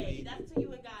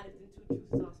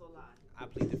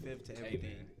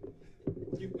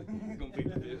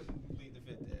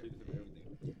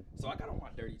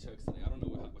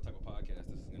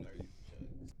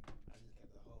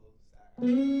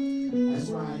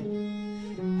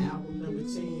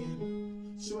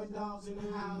dogs in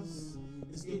the house.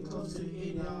 Let's get close to the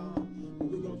end, y'all.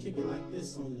 And we're gonna kick it like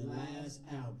this on the last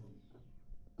album.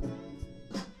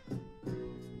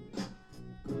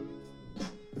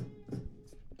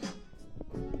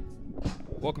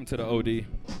 Welcome to the OD.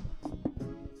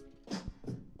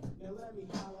 Now let me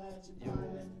holler at you,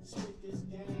 partner. Spit this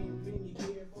game, been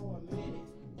here for a minute.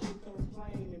 Keep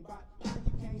complaining about how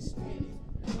you can't spin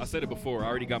it. I said it before, I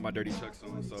already got my dirty chucks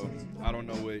on, so I don't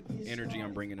know what energy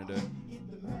I'm bringing today.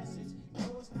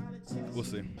 We'll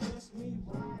see.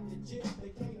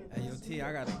 Hey, yo, T,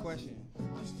 I got a question.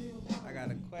 I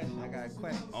got a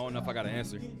question. I don't know if I got an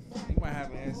answer. You might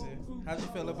have an answer. How'd you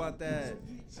feel about that?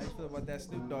 How'd you feel about that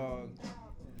Snoop Dogg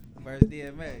versus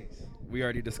DMX? We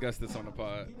already discussed this on the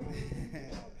pod.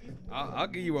 I'll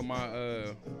give you what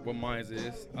mine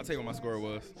is. I'll tell you what my score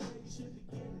was.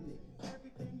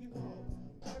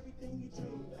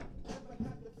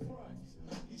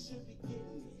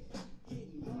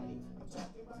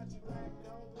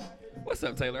 What's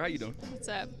up, Taylor? How you doing? What's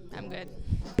up? I'm good.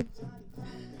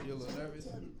 You a little nervous?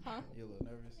 Huh? You a little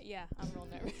nervous? Yeah, I'm real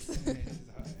nervous.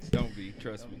 Don't be.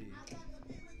 Trust me.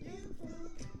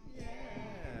 Yeah.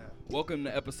 Welcome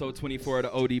to episode 24 of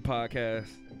the OD podcast.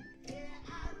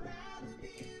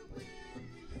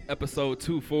 Episode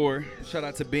 24. Shout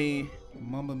out to Bean.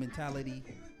 Mamba mentality.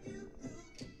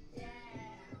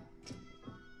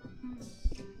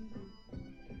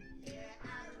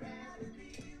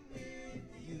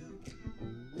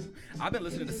 I've been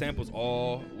listening to samples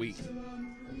all week.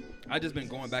 I just been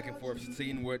going back and forth,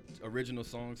 seeing what original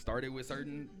songs started with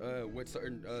certain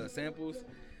samples.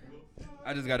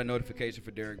 I just got a notification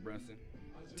for Derek Brunson.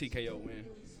 TKO win.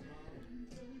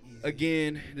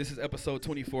 Again, this is episode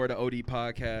 24 of the OD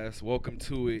podcast. Welcome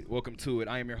to it.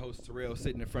 I am your host, Terrel.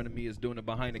 Sitting in front of me is Duna.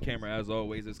 Behind the camera, as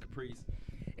always, is Caprice.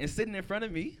 And sitting in front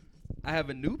of me, I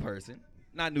have a new person.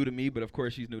 Not new to me, but of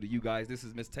course she's new to you guys. This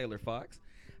is Miss Taylor Fox.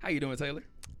 How you doing, Taylor?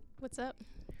 What's up?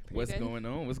 What's going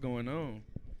on?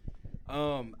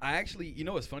 I actually, you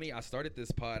know what's funny? I started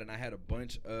this pod and I had a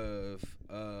bunch of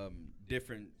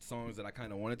different songs that I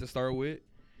kind of wanted to start with,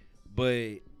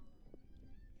 but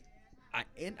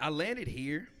I landed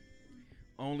here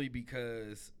only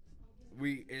because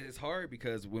it's hard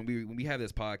because when we have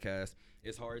this podcast,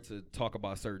 it's hard to talk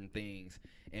about certain things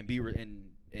and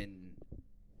and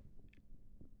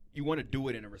you want to do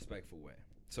it in a respectful way.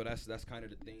 So that's kind of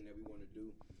the thing that we want to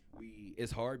do.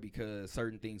 It's hard because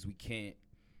certain things we can't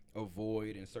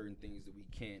avoid and certain things that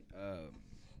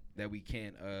we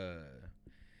can't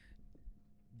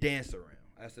dance around.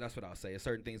 That's what I'll say. It's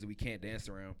certain things that we can't dance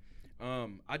around.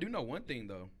 I do know one thing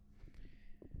though.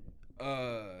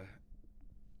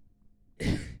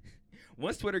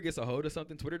 Once Twitter gets a hold of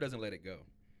something, Twitter doesn't let it go.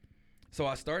 So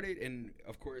I started, and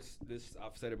of course,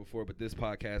 I've said it before, but this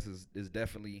podcast is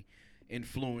definitely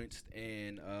influenced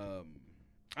and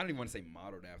I don't even want to say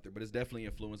modeled after, but it's definitely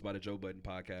influenced by the Joe Budden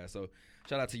podcast. So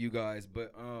shout out to you guys.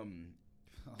 But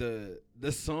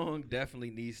the song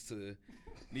definitely needs to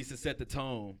set the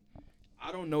tone.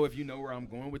 I don't know if you know where I'm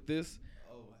going with this.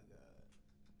 Oh my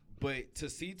God. But to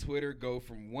see Twitter go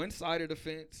from one side of the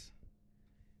fence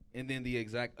and then the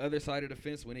exact other side of the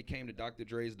fence when it came to Dr.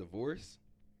 Dre's divorce,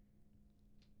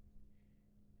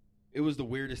 it was the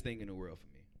weirdest thing in the world for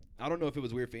me. I don't know if it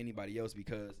was weird for anybody else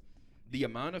because the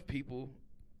amount of people,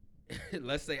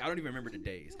 let's say, I don't even remember the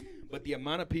days, but the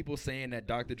amount of people saying that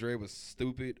Dr. Dre was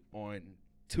stupid on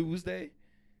Tuesday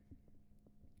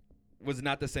was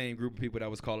not the same group of people that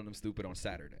was calling him stupid on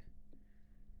Saturday.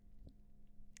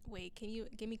 Wait, can you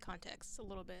give me context a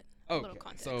little bit? Okay, a little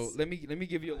context. so let me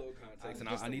give you a little context, and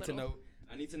Just I a need little.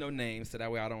 I need to know names so that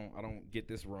way I don't get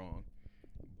this wrong.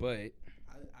 But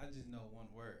I just know one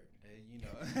word. You know.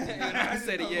 and I haven't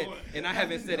said it yet, and I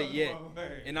haven't said it yet,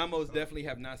 and I most definitely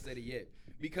have not said it yet.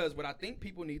 Because what I think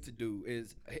people need to do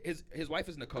is his wife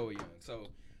is Nicole Young. So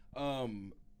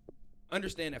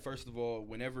understand that, first of all,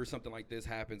 whenever something like this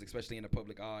happens, especially in the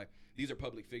public eye, these are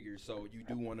public figures. So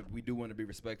we do want to be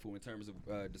respectful in terms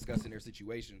of discussing their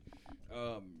situation.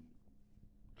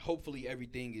 Hopefully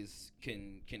everything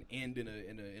can end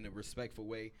in a respectful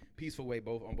way, peaceful way,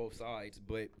 on both sides.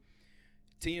 But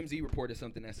TMZ reported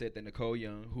something that said that Nicole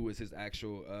Young, who is his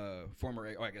actual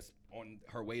former, or I guess on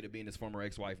her way to being his former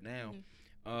ex-wife now,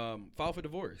 filed for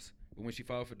divorce. But when she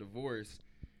filed for divorce,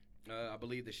 I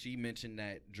believe that she mentioned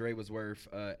that Dre was worth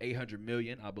 $800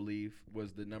 million, I believe,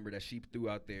 was the number that she threw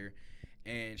out there.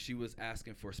 And she was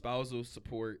asking for spousal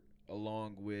support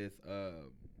along with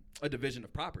a division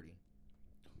of property.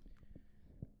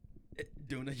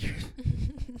 Duna,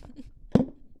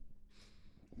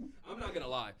 I'm not going to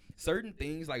lie. Certain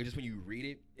things, like just when you read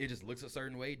it, it just looks a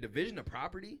certain way. Division of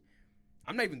property,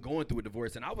 I'm not even going through a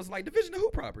divorce, and I was like, division of who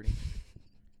property?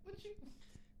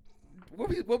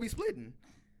 What we splitting?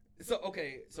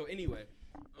 So anyway,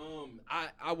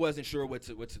 I wasn't sure what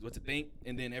to think,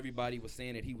 and then everybody was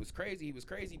saying that he was crazy. He was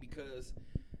crazy because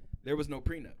there was no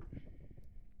prenup.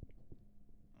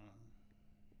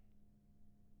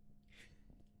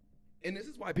 And this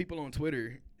is why people on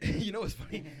Twitter, you know, it's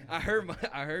funny. I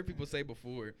heard people say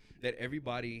before that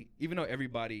everybody, even though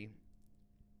everybody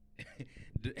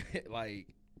like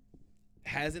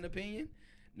has an opinion,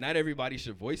 not everybody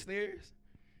should voice theirs.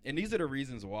 And these are the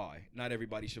reasons why not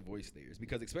everybody should voice theirs.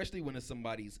 Because especially when it's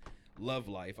somebody's love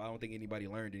life, I don't think anybody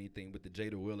learned anything with the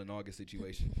Jada, Will, and August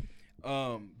situation.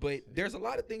 But there's a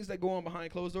lot of things that go on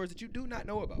behind closed doors that you do not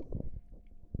know about.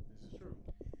 This is true.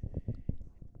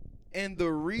 And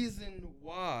the reason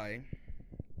why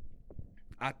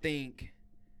I think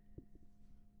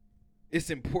it's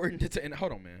important to, and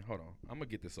hold on. I'm going to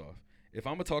get this off. If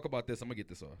I'm going to talk about this, I'm going to get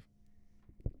this off.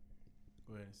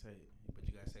 Go ahead and say it, but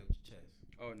you got to say it with your chest.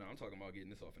 Oh, no, I'm talking about getting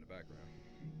this off in the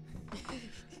background.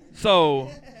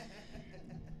 So,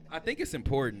 I think it's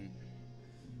important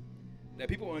that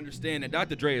people understand that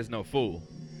Dr. Dre is no fool.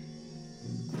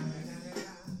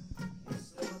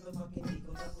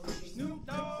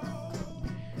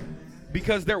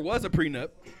 Because there was a prenup.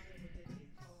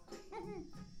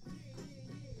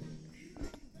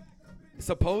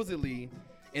 Supposedly,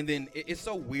 and then it's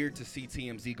so weird to see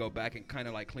TMZ go back and kind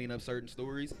of like clean up certain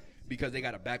stories because they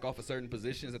got to back off of certain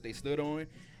positions that they stood on.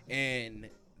 And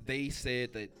they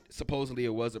said that supposedly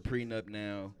it was a prenup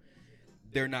now.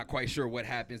 They're not quite sure what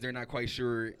happens. They're not quite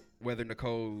sure whether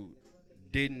Nicole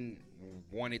didn't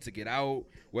want it to get out,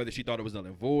 whether she thought it was null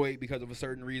and void because of a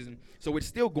certain reason. So it's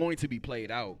still going to be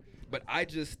played out. But I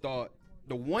just thought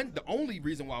the only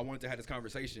reason why I wanted to have this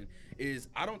conversation is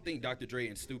I don't think Dr. Dre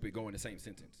and stupid go in the same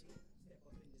sentence.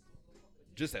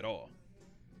 Just at all.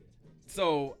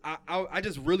 So I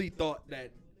just really thought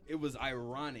that it was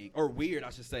ironic, or weird, I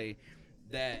should say,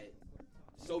 that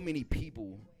so many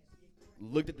people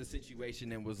looked at the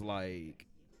situation and was like,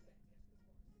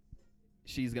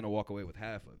 she's going to walk away with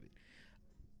half of it.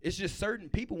 It's just certain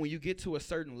people, when you get to a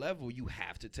certain level, you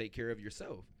have to take care of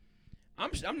yourself.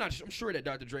 I'm sure that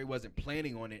Dr. Dre wasn't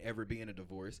planning on it ever being a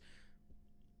divorce.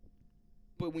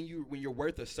 But when you're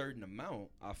worth a certain amount,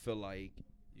 I feel like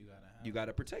you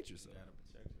gotta protect yourself.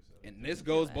 And this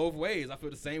goes both ways. I feel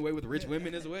the same way with rich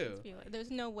women as well. There's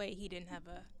no way he didn't have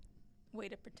a way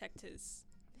to protect his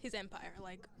empire.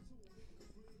 Like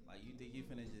you think you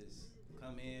finna just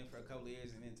come in for a couple of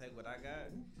years and then take what I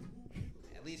got?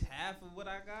 At least half of what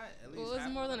I got? Well, it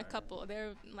was more than a couple.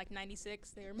 They're like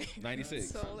 96. They were married. 96.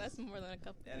 So that's more than a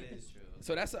couple. That is true.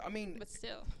 So that's, But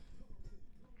still.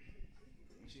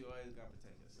 She always got to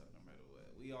protect herself no matter what.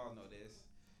 We all know this.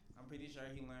 I'm pretty sure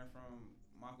he learned from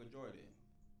Michael Jordan.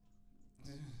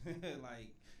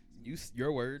 Like,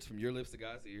 your words from your lips to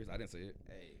God's ears. I didn't say it.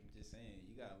 Hey, I'm just saying,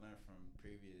 you got to learn from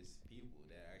previous people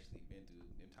that actually been through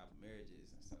them type of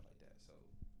marriages and stuff like that. So,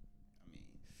 I mean,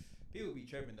 people be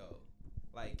tripping though.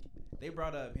 Like, they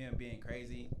brought up him being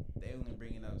crazy. They only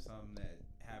bringing up something that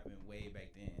happened way back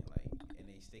then. Like, and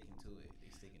they sticking to it.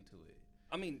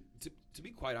 I mean, to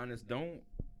be quite honest,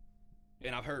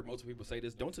 and I've heard multiple people say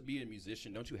this, to be a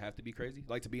musician, don't you have to be crazy?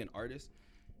 Like, to be an artist?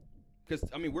 Because,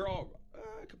 I mean, we're all,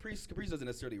 Caprice doesn't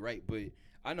necessarily write, but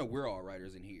I know we're all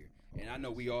writers in here. And I know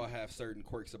we all have certain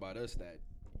quirks about us that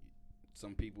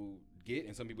some people get,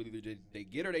 and some people either they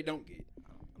get or they don't get.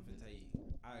 I'm going to tell you,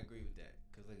 I agree with that.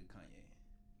 Because look at Kanye.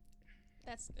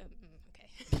 That's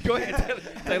okay. Go ahead,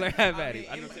 Taylor. Have at it.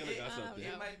 I know Taylor got something.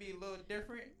 It might be a little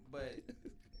different, but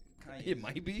Kanye. It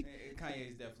might be. Kanye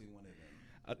is definitely one of them.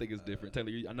 I think it's different.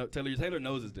 Taylor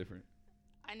knows it's different.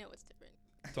 I know it's different.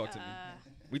 Talk to me.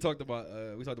 We talked about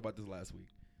this last week.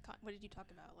 What did you talk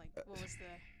about? Like, what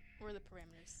were the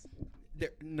parameters?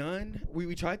 None.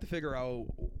 We tried to figure out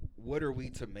what are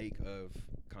we to make of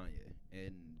Kanye,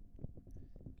 and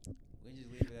we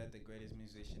just leave it at the greatest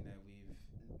musician that we've.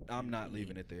 I'm not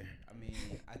leaving it there. I mean,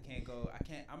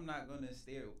 I'm not gonna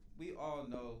stare. We all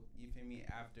know, you feel me,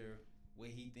 after what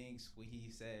he thinks, what he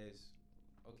says,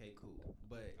 okay, cool.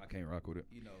 But I can't rock with it.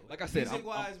 You know, like I said,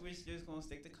 music-wise, we're just gonna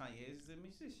stick to Kanye as a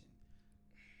musician.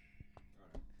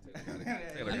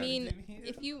 I mean,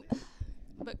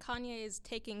 but Kanye is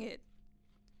taking it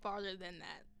farther than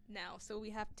that now, so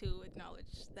we have to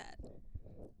acknowledge that.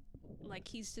 Like,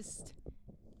 he's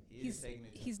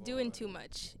doing too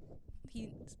much.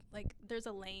 There's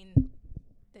a lane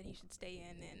that he should stay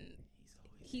in, and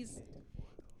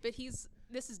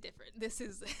this is different. This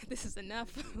is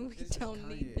enough. We don't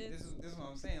need this. This is what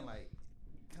I'm saying. Like,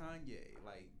 Kanye,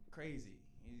 like, crazy.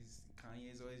 He's Kanye.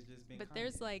 Kanye's always just been. But Kanye.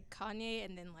 there's like Kanye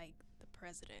and then like the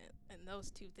president, and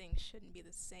those two things shouldn't be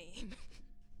the same.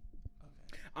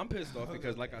 I'm pissed off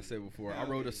because, like I said before, I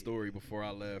wrote a story before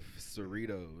I left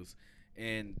Cerritos,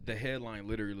 and the headline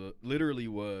literally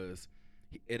was,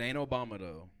 "It ain't Obama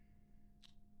though.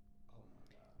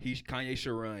 Kanye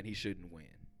should run. He shouldn't win."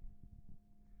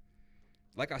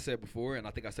 Like I said before, and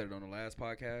I think I said it on the last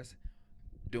podcast,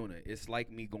 Duna, it's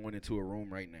like me going into a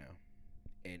room right now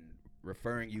and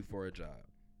referring you for a job.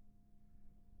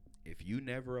 If you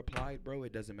never applied, bro,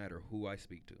 it doesn't matter who I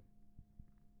speak to.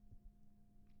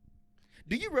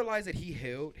 Do you realize that he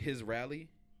held his rally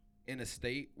in a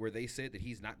state where they said that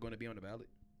he's not going to be on the ballot?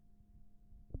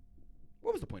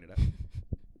 What was the point of that?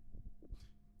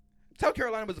 South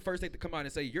Carolina was the first state to come out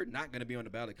and say, you're not going to be on the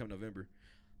ballot come November.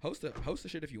 Host the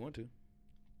shit if you want to.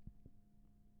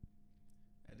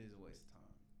 That is a waste of time.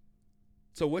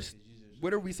 So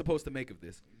what are we supposed to make of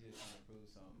this? You just trying to prove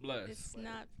something. Bless.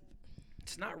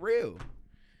 It's not real.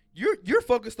 You're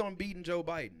focused on beating Joe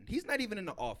Biden. He's not even in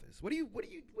the office. What are you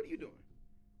doing?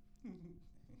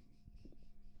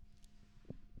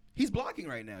 He's blocking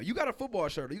right now. You got a football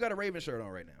shirt or you got a Raven shirt on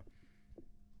right now.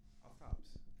 Off tops.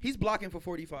 He's blocking for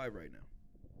 45 right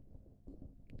now.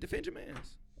 Defend your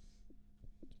mans.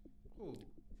 Cool.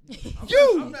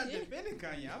 I'm not defending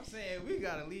Kanye. I'm saying we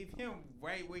gotta leave him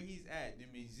right where he's at. The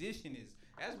musician is.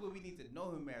 That's what we need to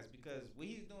know him as, because what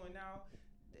he's doing now,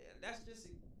 that's just a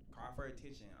cry for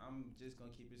attention. I'm just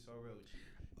gonna keep it so real with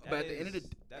you. But at the end of the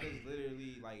that is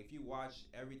literally like, if you watch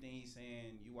everything he's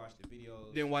saying, you watch the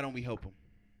videos. Then why don't we help him?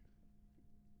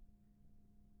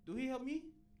 Do he help me?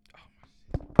 Oh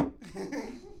my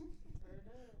shit.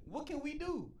 What can we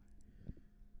do?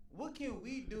 What can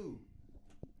we do?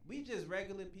 We just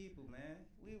regular people, man.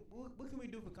 What can we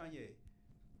do for Kanye?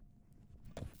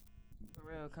 For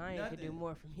real, Kanye could do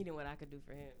more for me than what I could do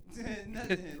for him.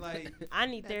 Nothing. Like, I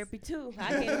need therapy too. I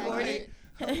can't afford it.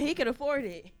 He could afford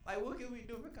it. Like, what can we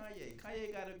do for Kanye?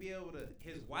 Kanye gotta be able to.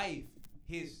 His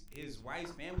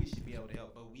wife's family should be able to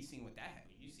help. But we seen what that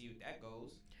happened. You see what that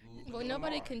goes. Well,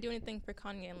 nobody can do anything for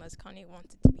Kanye unless Kanye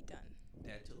wants it to be done.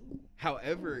 That too.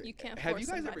 However, you can't have you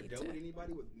guys ever somebody dealt with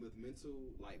anybody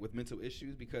with mental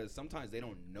issues, because sometimes they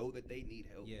don't know that they need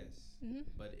help? Yes,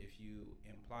 but if you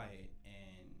imply it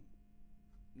and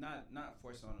not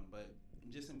force on them, but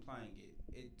just implying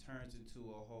it, it turns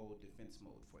into a whole defense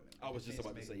mode for them. I was just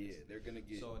about to say, yeah, they're gonna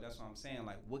get. So that's what I'm saying.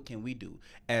 Like, what can we do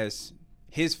as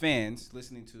his fans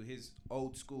listening to his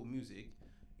old school music?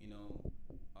 You know,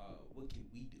 what can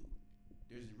we do?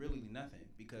 There's really nothing,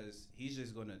 because he's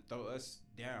just gonna throw us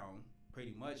down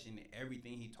pretty much in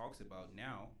everything he talks about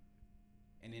now,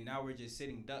 and then now we're just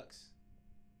sitting ducks.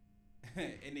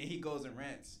 And then he goes and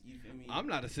rants. You feel me? I'm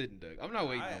not a sitting duck. I'm not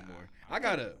waiting no more. I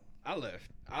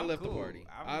left. I left cool. the party.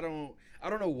 I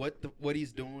don't know what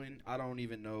he's doing. I don't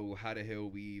even know how the hell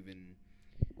we even.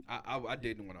 I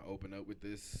didn't want to open up with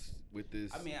this.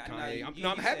 I mean, Kanye.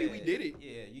 I'm happy said, we did it.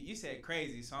 Yeah, you said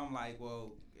crazy, so I'm like,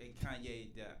 well, Kanye.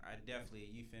 I definitely.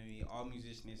 You feel me? All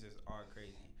musicians are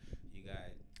crazy. You got.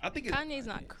 I think Kanye's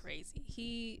not crazy.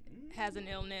 He has an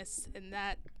illness, and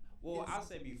that. Well, I'll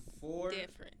say before.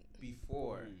 Different.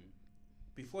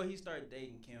 Before he started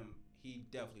dating Kim, he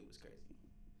definitely was crazy.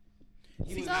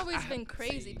 He's always been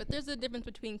crazy, but there's a difference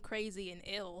between crazy and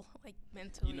ill, like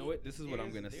mentally. You know what? This is what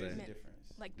I'm gonna say. There's a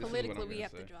difference. Like, politically, we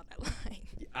have to draw that line.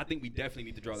 I think we definitely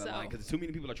need to draw that line, because too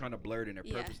many people are trying to blur it, and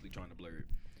they're purposely trying to blur it.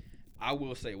 I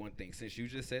will say one thing. Since you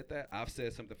just said that, I've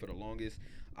said something for the longest.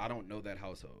 I don't know that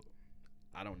household.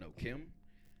 I don't know Kim.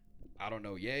 I don't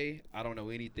know Ye. I don't know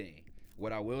anything.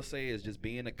 What I will say is, just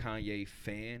being a Kanye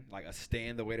fan, like a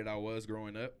stan the way that I was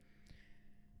growing up,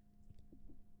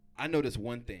 I noticed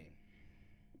one thing.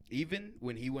 Even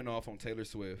when he went off on Taylor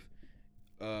Swift,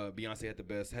 Beyonce had the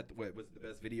best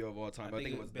video of all time? I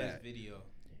think it was best video.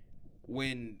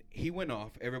 When he went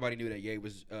off, everybody knew that Ye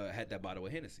was had that bottle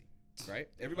of Hennessy, right?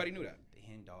 Everybody knew that. The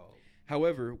hen dog.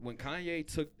 However, when Kanye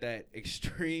took that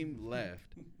extreme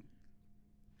left,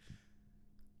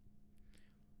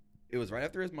 it was right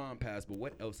after his mom passed, but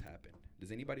what else happened?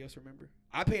 Does anybody else remember?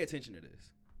 I pay attention to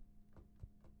this.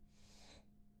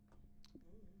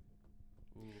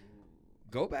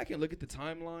 Go back and look at the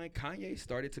timeline. Kanye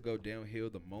started to go downhill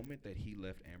the moment that he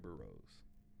left Amber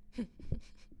Rose.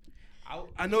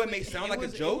 I know it may sound like a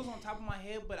joke. It was on top of my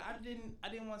head, but I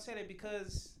didn't want to say that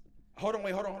because. Hold on.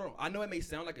 I know it may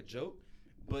sound like a joke,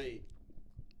 but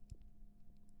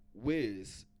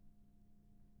Wiz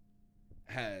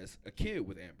has a kid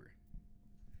with Amber.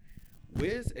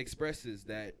 Wiz expresses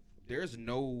that there's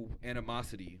no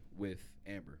animosity with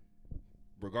Amber.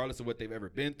 Regardless of what they've ever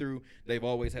been through, they've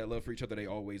always had love for each other. They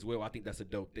always will. I think that's a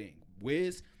dope thing.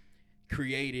 Wiz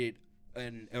created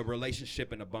a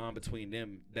relationship and a bond between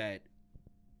them that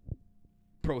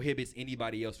prohibits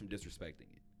anybody else from disrespecting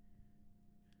it.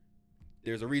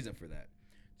 There's a reason for that.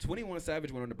 21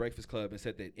 Savage went on the Breakfast Club and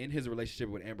said that in his relationship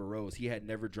with Amber Rose, he had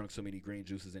never drunk so many green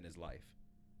juices in his life.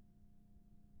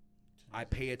 I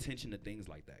pay attention to things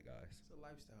like that, guys. It's a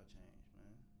lifestyle change,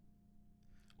 man.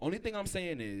 Only thing I'm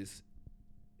saying is,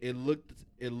 it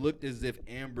looked as if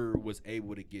Amber was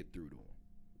able to get through to him.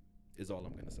 Is all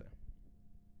I'm gonna say.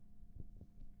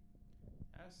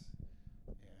 That's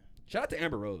Shout out to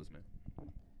Amber Rose, man.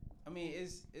 I mean,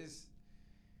 it's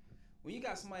when you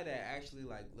got somebody that actually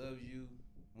like loves you,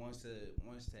 wants to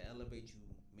elevate you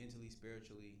mentally,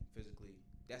 spiritually, physically.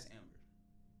 That's Amber.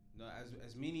 No,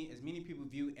 as many people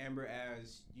view Amber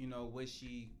as, you know, what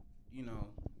she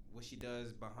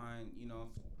does behind, you know,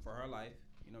 for her life,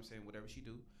 you know what I'm saying, whatever she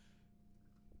do,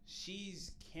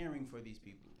 she's caring for these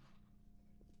people.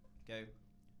 Okay?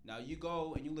 Now you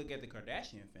go and you look at the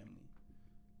Kardashian family.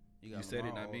 You said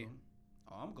it, not me.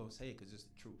 Oh, I'm gonna say it because it's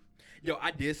the truth. Yo,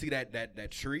 I did see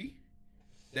that tree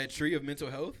of mental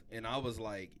health, and I was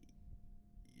like,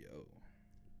 yo.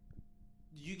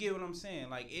 You get what I'm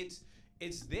saying? Like it's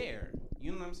there.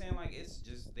 You know what I'm saying? Like it's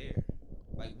just there.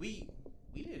 Like we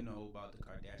didn't know about the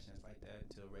Kardashians like that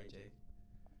until Ray J.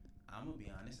 I'm gonna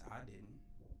be honest, I didn't.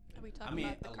 Are we talking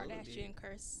about the Kardashian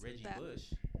curse? Reggie Bush.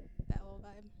 That whole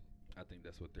vibe. I think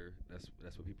that's what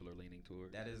people are leaning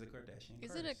toward. That is a Kardashian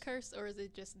curse. Is it a curse or is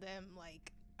it just them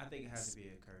like? I think it has to be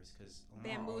a curse because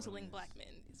bamboozling black men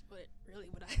is what I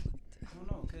like to. I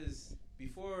don't know because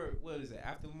before, what is it?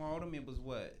 After Lamar Odom, it was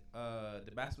what? The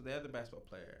other basketball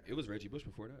player. It was Reggie Bush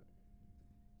before that.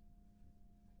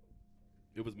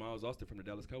 It was Miles Austin from the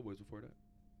Dallas Cowboys before that.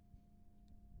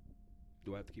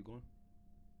 Do I have to keep going?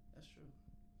 That's true.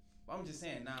 Well, I'm just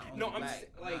saying, not only no, black,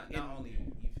 like not only,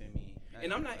 you feel me?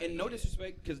 And I'm not, in no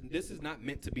disrespect, because this is not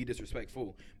meant to be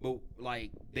disrespectful, but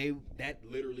like that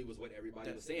literally was what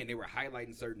everybody was saying. They were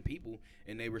highlighting certain people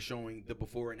and they were showing the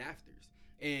before and afters.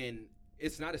 And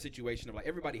it's not a situation of like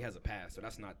everybody has a past, so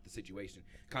that's not the situation.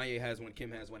 Kanye has one,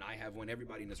 Kim has one, I have one,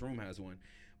 everybody in this room has one.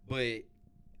 But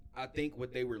I think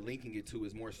what they were linking it to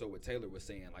is more so what Taylor was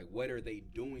saying. Like, what are they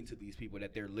doing to these people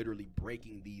that they're literally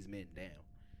breaking these men down?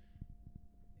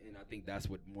 And I think that's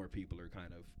what more people are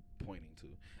kind of pointing to.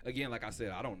 Again, like I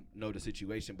said, I don't know the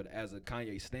situation, but as a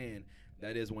Kanye stan,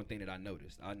 that is one thing that I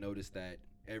noticed. I noticed that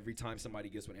every time somebody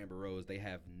gets with Amber Rose, they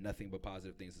have nothing but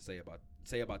positive things to say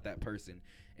about that person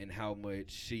and how much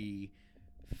she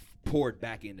poured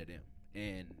back into them.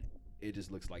 And it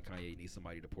just looks like Kanye needs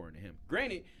somebody to pour into him.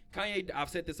 Granted, Kanye, I've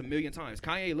said this a million times,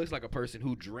 Kanye looks like a person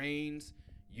who drains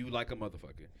you like a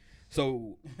motherfucker.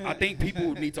 So I think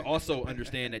people need to also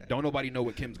understand that don't nobody know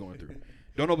what Kim's going through.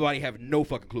 Don't nobody have no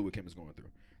fucking clue what Kim is going through.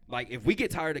 Like, if we get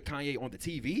tired of Kanye on the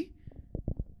TV,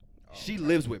 she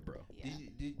lives with bro. Yeah.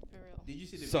 Did you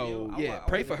see the video? So, yeah,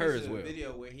 pray for her as well.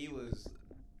 Video where he was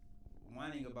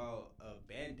whining about a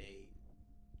Band-Aid.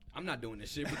 I'm not doing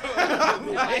this shit, bro.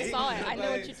 I saw it. I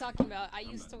know what you're talking about. I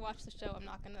used to watch the show. I'm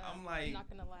not gonna lie.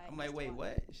 I'm like, wait,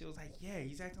 what? She was like, yeah,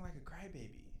 he's acting like a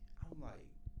crybaby. I'm like,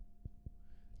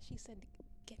 she said,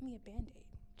 get me a Band-Aid.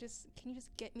 Can you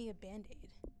just get me a Band-Aid?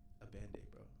 A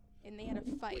Band-Aid, bro. And they had a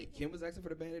fight. Wait, Kim was asking for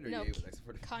the Band-Aid, or no, Ye was asking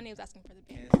for the Kanye was asking for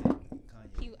the Band-Aid.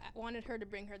 Kanye. He wanted her to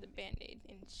bring her the Band-Aid,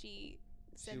 and she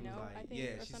said no. Like, I think. yeah,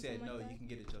 or she something said like no. that. You can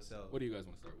get it yourself. What do you guys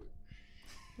want to start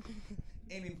with?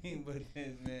 Anything but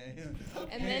this, man.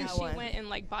 And then she went and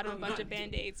like bought a bunch of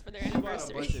Band-Aids for their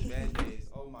anniversary. Bought a bunch of Band-Aids.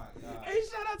 Oh my god. Hey,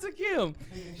 shout out to Kim.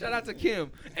 Shout out to Kim.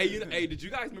 Hey, did you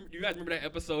guys remember that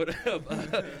episode of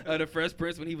The Fresh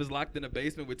Prince when he was locked in the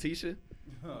basement with Tisha?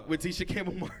 With Tisha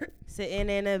Campbell Martin? Sitting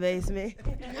in the basement.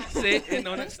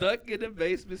 Stuck in the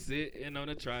basement, sitting on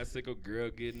a tricycle, girl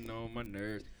getting on my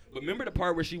nerves. But remember the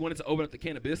part where she wanted to open up the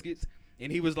can of biscuits?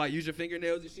 And he was like, use your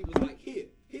fingernails. And she was like, here.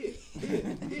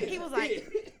 He was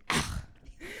like,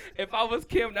 if I was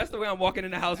Kim, that's the way I'm walking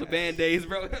in the house with Band-Aids,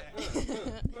 bro.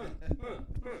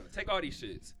 Take all these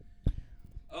shits.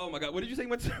 Oh, my God. What did you say?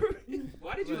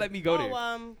 Why did you let me go there?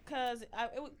 Because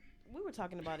we were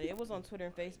talking about it. It was on Twitter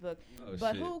and Facebook. Oh,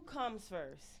 but shit. who comes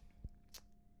first?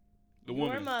 The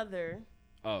woman. Your mother.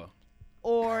 Oh.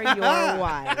 Or your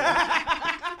wife.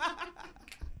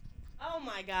 Oh,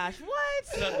 my gosh.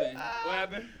 What? Nothing. What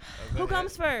happened? Who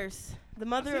comes first? The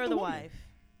mother or the woman. wife?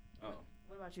 Oh.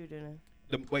 What about you, Duna?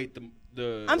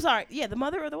 The I'm sorry. Yeah, the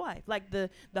mother or the wife. Like the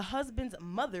husband's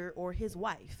mother or his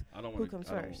wife. I don't Who comes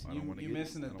first? You're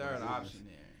missing the third option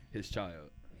there. His child.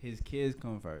 His kids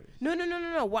come first. No.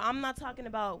 Well, I'm not talking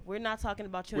about. We're not talking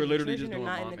about children. We're literally children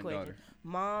just are doing not in mom the and equation. daughter.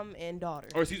 Mom and daughter.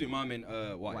 Or excuse me, mom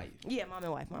and wife. Yeah, mom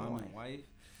and wife. Mom and wife.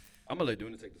 I'm gonna let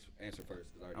Duna take this answer first.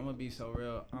 I'm gonna be so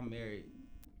real. I'm married,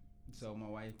 so my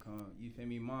wife come. You feel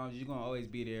me, moms? You gonna always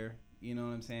be there. You know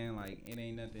what I'm saying? Like it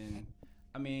ain't nothing.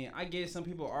 I mean, I guess some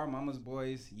people are mama's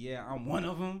boys. Yeah, I'm one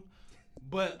of them.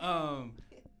 But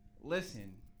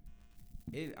listen,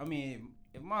 I mean,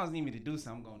 if moms need me to do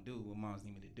something, I'm gonna do what moms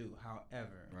need me to do.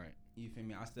 However, right. You feel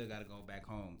me? I still gotta go back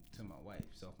home to my wife.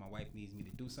 So if my wife needs me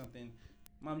to do something,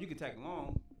 mom, you can tag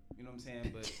along. You know what I'm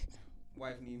saying? But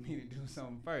wife need me to do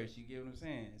something first. You get what I'm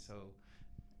saying? So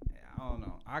I don't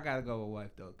know. I gotta go with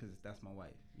wife though, cause that's my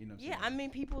wife. You know what I'm saying? Yeah, I mean,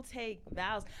 people take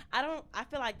vows. I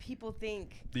feel like people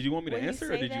think. Did you want me to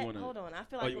answer, or did you want to? Hold on. I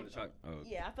feel Oh, like. you want to try? Oh.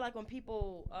 Yeah, I feel like when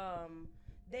people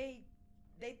they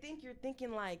think you're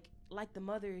thinking like the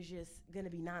mother is just gonna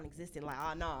be non-existent. Like,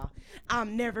 oh nah,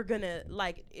 I'm never gonna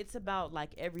like. It's about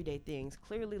like everyday things.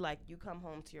 Clearly, like you come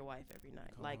home to your wife every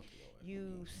night. Like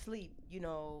you sleep,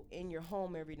 in your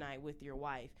home every night with your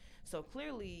wife. So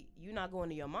clearly, you're not going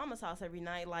to your mama's house every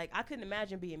night. Like I couldn't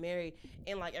imagine being married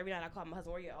and like every night I call my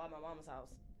husband, where you at? Oh, at my mama's house.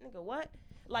 Nigga, what?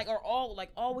 Like, or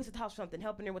always at the house for something,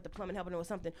 helping her with the plumbing, helping her with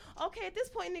something. Okay, at this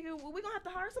point, nigga, we gonna have to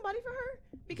hire somebody for her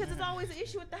because there's always an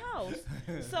issue at the house.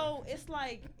 So it's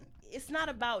like, it's not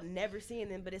about never seeing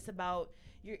them, but it's about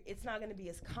it's not gonna be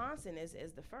as constant as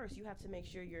the first. You have to make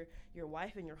sure your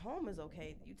wife and your home is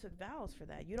okay. You took vows for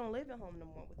that. You don't live at home no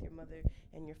more with your mother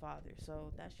and your father.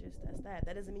 So that's that.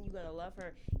 That doesn't mean you're gonna love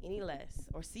her any less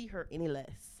or see her any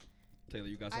less. Taylor,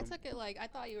 you got something? I took it like, I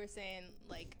thought you were saying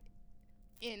like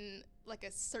in like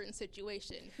a certain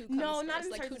situation, who comes no, first? not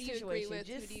in like certain who do you situation, agree with?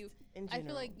 just Who do you? In I general.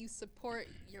 feel like you support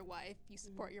your wife, you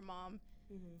support your mom,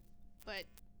 but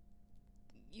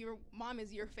your mom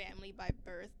is your family by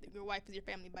birth. Your wife is your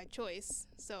family by choice.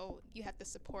 So you have to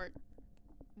support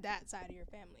that side of your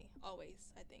family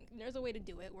always. I think there's a way to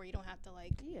do it where you don't have to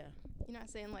like. Yeah. You're not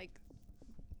saying like,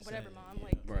 whatever, mom.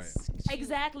 Like Right.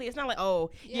 Exactly. It's not like,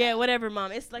 oh, yeah, whatever,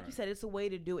 mom. It's like you said, it's a way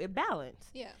to do it. Balance.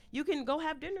 Yeah. You can go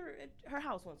have dinner at her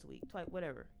house once a week, twice,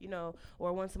 whatever,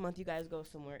 or once a month you guys go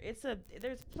somewhere.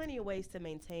 There's plenty of ways to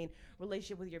maintain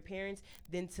relationship with your parents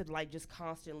than to like just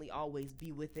constantly always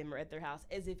be with them or at their house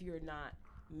as if you're not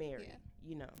married.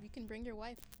 Yeah. You can bring your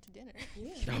wife to dinner.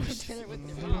 Yeah. Dinner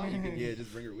with your mom. Yeah,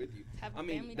 just bring her with you. Have I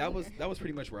mean, that was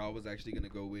pretty much where I was actually gonna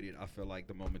go with it. I feel like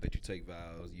the moment that you take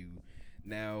vows,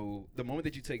 the moment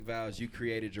that you take vows, you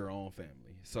created your own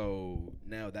family. So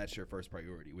now that's your first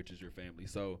priority, which is your family.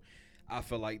 So I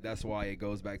feel like that's why it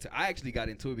goes back to. I actually got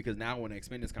into it because now I want to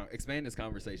expand this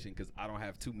conversation because I don't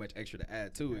have too much extra to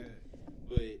add to it.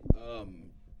 But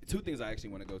two things I actually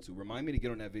want to go to. Remind me to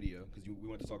get on that video because we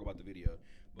want to talk about the video.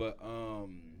 But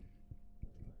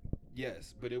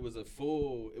yes, but it was a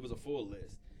full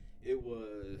list. It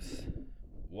was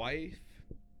wife,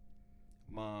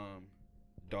 mom,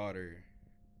 daughter,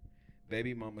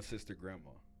 baby mama, sister,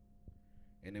 grandma.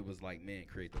 And it was like, man,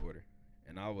 create the order.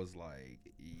 And I was like,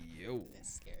 yo.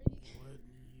 That's scary.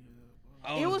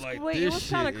 It was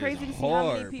kind of crazy to see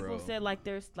how many people said like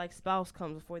their like spouse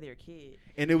comes before their kid.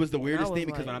 And it was the weirdest thing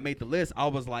because when I made the list, I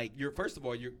was like, first of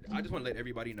all, I just want to let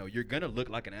everybody know you're gonna look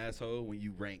like an asshole when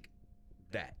you rank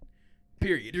that.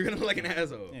 Period. You're gonna look like an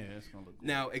asshole. Yeah, it's gonna look cool.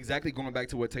 Now, exactly going back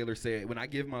to what Taylor said, when I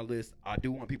give my list, I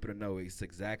do want people to know it's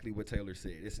exactly what Taylor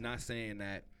said. It's not saying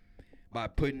that by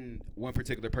putting one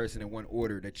particular person in one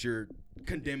order that you're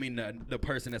condemning the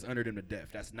person that's under them to death.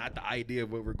 That's not the idea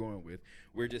of what we're going with.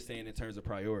 We're just saying in terms of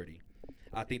priority.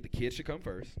 I think the kid should come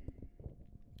first.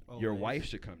 Your wife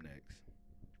should come next.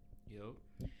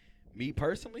 Yep. Me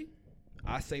personally,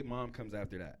 I say mom comes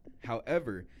after that.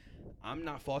 However, I'm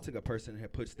not faulting a person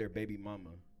that puts their baby mama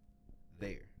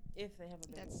there. If they have a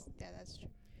baby. That's true.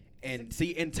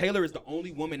 And Taylor is the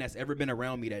only woman that's ever been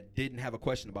around me that didn't have a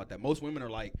question about that. Most women are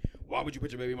like, why would you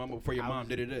put your baby mama before your mom?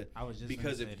 I was just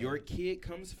because if your kid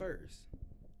comes first,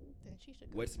 then she should.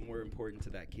 What's more important to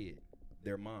that kid?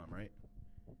 Their mom, right?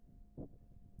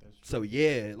 That's true. So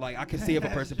yeah, like I can see if a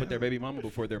person put their baby mama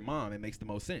before their mom, it makes the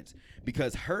most sense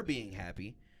because her being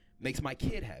happy makes my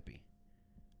kid happy.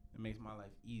 It makes my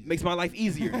life easier. Makes my life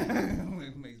easier.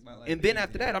 Makes my life And then easier.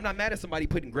 after that, I'm not mad at somebody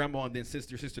putting grandma and then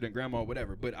sister then grandma or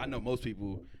whatever. But I know most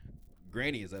people,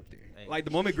 granny is up there. Hey, like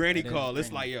the moment granny that is call, it's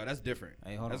granny. like, yo, that's different.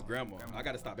 Hey, hold That's on. grandma. I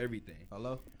gotta stop everything.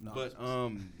 Hello? No. But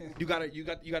you got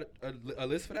a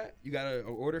list for that? You got a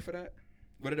order for that?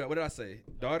 What did I say?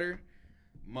 Daughter,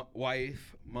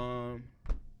 wife, mom,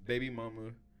 baby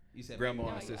mama, you said grandma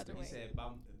baby and mama. sister. You said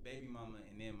baby mama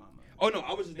and then mama. Oh no,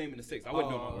 I was just naming the six. I wasn't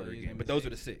doing my order you again, naming but the those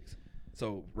six. are the six.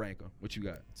 So rank them. What you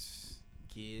got?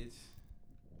 Kids,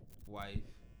 wife.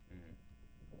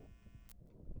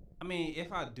 I mean,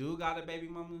 if I do got a baby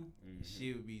mama,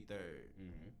 she would be third.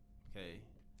 Okay.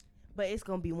 But it's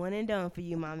gonna be one and done for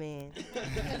you, my man.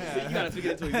 You gotta speak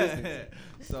it into existence.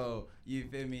 So you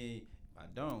feel me? If I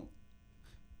don't,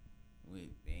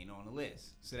 we ain't on the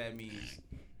list. So that means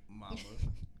mama.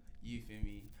 You feel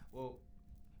me? Well,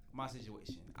 my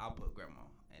situation, I'll put grandma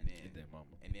and then mama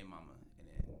and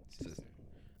then sister.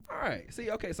 All right.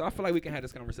 See, okay, so I feel like we can have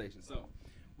this conversation. So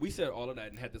we said all of that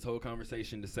and had this whole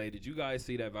conversation to say, did you guys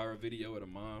see that viral video of the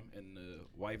mom and the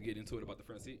wife get into it about the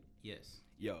front seat? Yes.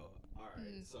 Yo. All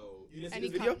right. So you didn't see Any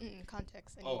this video?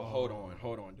 context? Oh, hold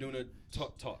on. Duna,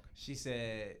 talk. She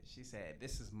said,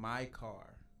 this is my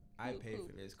car. I paid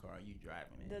for this car. You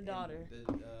driving it. The daughter.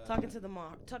 Talking to the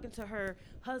mom. Talking to her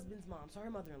husband's mom. So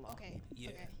her mother-in-law. Okay. Yeah.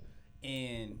 Okay.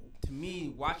 And to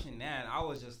me, watching that, I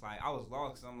was just like, I was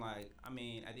lost. 'Cause I'm like, I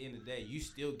mean, at the end of the day, you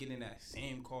still get in that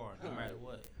same car no matter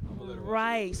what.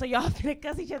 Right. So y'all finna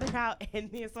cuss each other out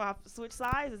and then so I switch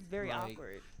sides. It's very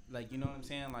awkward. Like, you know what I'm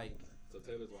saying? Like, So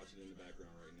Taylor's watching in the background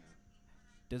right now.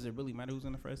 does it really matter who's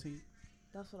in the front seat?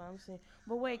 That's what I'm saying.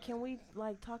 But wait, can we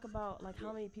like talk about like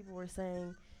how many people were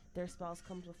saying their spouse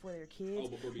comes before their kids,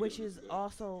 which is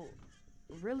also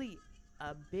really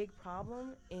a big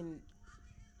problem in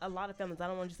a lot of families. I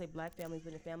don't want to just say black families,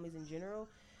 but in families in general,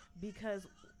 because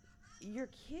your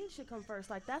kids should come first.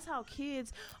 Like that's how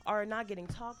kids are not getting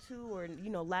talked to, or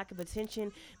lack of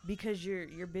attention because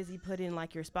you're busy putting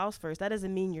like your spouse first. That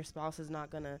doesn't mean your spouse is not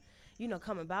gonna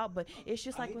come about, but it's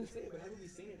just like when but haven't we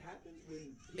seen it happen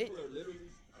when people are literally?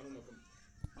 I don't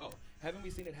know. Haven't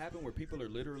we seen it happen where people are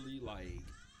literally like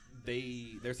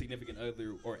their significant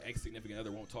other or ex-significant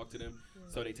other won't talk to them,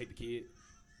 so they take the kid?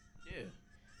 Yeah.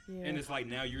 And it's like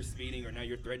now you're speeding or now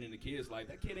you're threatening the kids. Like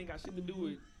that kid ain't got shit to do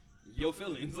with your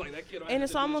feelings. Like that kid don't have and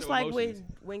it's to do with almost your like emotions.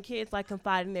 when kids like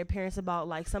confide in their parents about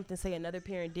like something, say another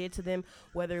parent did to them,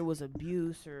 whether it was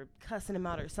abuse or cussing them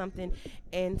out or something,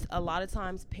 and a lot of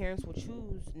times parents will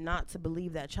choose not to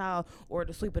believe that child or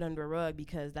to sweep it under a rug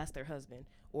because that's their husband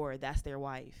or that's their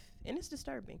wife, and it's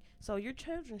disturbing. So your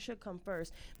children should come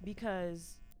first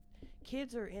because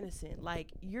kids are innocent.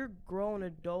 Like your grown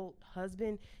adult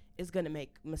husband is going to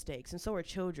make mistakes, and so are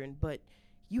children, but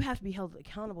you have to be held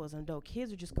accountable as an adult.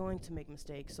 Kids are just going to make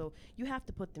mistakes, so you have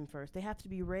to put them first. They have to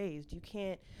be raised. You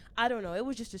can't, I don't know, it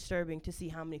was just disturbing to see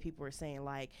how many people were saying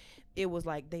like it was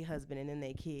like they husband and then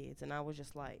they kids, and I was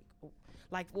just like,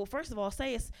 well, first of all,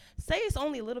 say it's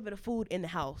only a little bit of food in the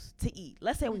house to eat.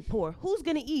 Let's say we poor. Who's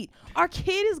gonna eat? Our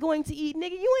kid is going to eat,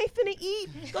 nigga. You ain't finna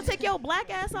eat. Go take your black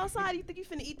ass outside. You think you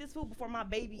finna eat this food before my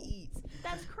baby eats?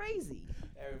 That's crazy.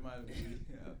 That reminds me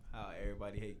of how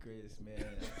everybody hate Chris,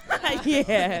 man.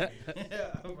 Yeah.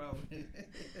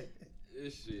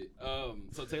 This shit.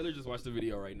 So Taylor just watched the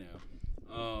video right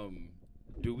now.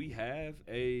 Do we have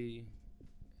a?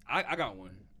 I got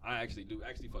one. I actually do.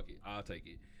 Actually, fuck it. I'll take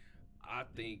it. I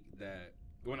think that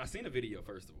when I seen the video,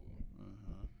 first of all,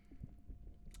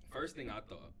 first thing I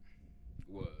thought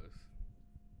was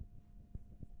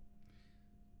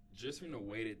just from the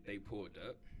way that they pulled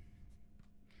up,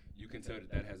 you can tell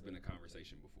that has been a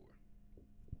conversation before.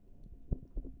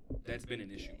 That's been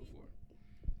an issue before.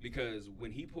 Because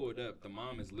when he pulled up, the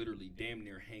mom is literally damn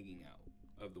near hanging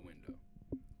out of the window.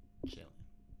 Chilling.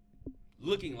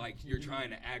 Looking like you're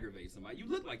trying to aggravate somebody. You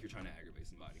look like you're trying to aggravate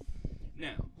somebody.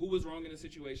 Now, who was wrong in the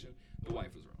situation? The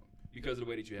wife was wrong because of the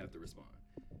way that you have to respond.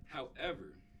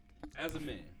 However, as a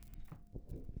man,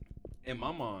 in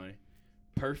my mind,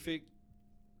 perfect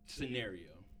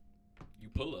scenario, you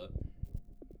pull up,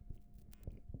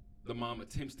 the mom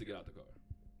attempts to get out the car.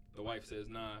 The wife says,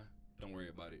 nah, don't worry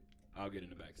about it. I'll get in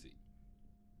the back seat.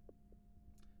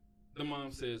 The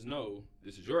mom says, no,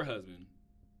 this is your husband.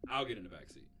 I'll get in the back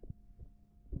seat.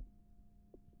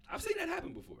 I've seen that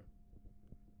happen before.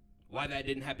 Why that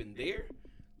didn't happen there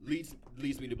leads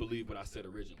me to believe what I said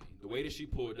originally. The way that she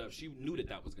pulled up, she knew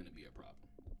that was going to be a problem.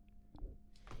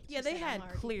 Yeah, they had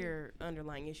clear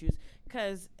underlying issues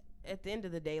because at the end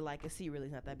of the day, like a seat really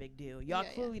is not that big deal. Y'all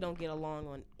clearly don't get along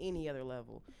on any other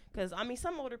level. Because, I mean,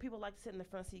 some older people like to sit in the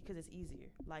front seat because it's easier.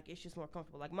 Like, it's just more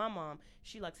comfortable. Like, my mom,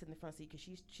 she likes to sit in the front seat because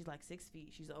she's like 6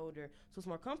 feet. She's older, so it's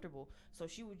more comfortable. So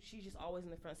she's just always in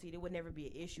the front seat. It would never be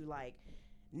an issue like,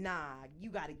 nah, you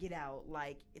got to get out.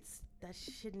 Like, that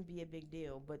shouldn't be a big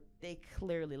deal. But they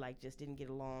clearly, like, just didn't get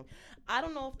along. I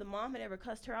don't know if the mom had ever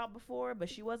cussed her out before, but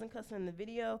she wasn't cussing in the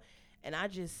video. And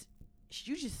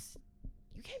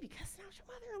you can't be cussing out your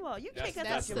mother-in-law. You can't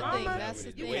cuss out your mama. That's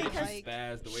the You thing. can't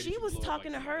cuss. Like, She was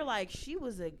talking to her like she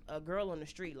was a girl on the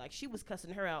street. Like she was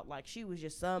cussing her out like she was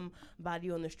just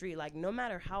somebody on the street. Like no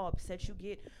matter how upset you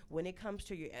get when it comes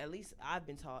to at least I've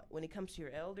been taught, when it comes to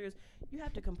your elders, you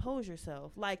have to compose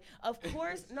yourself. Like of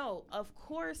course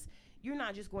you're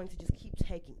not just going to just keep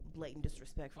taking blatant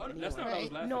disrespect from anyone. That's not what I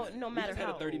was laughing at. No We matter just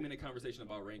how. had a 30-minute conversation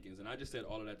about rankings, and I just said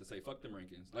all of that to say, fuck them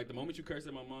rankings. Like, the moment you curse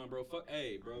at my mom, bro, fuck,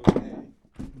 hey, bro.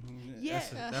 Yeah.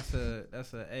 That's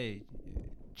a hey,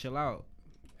 chill out.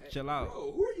 Chill out.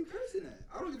 Bro, who are you cursing at?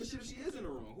 I don't give a shit if she is in the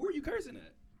room. Who are you cursing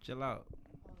at? Chill out.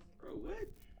 Bro, what?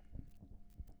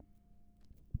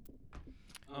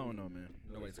 I don't know, man.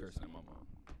 Nobody's cursing at my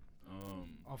mom.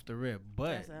 Off the rip.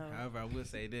 But, That's out. however, I will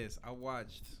say this. I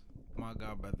watched my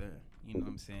god brother, you know what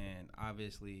I'm saying?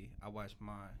 Obviously, I watched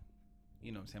my,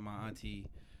 you know what I'm saying, my auntie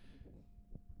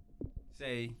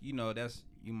say, you know, that's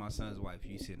you my son's wife,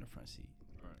 you sit in the front seat.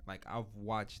 Right. Like, I've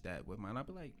watched that with mine. I'll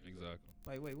be like, Exactly.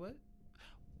 like, wait, what?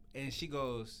 And she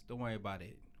goes, don't worry about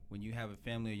it. When you have a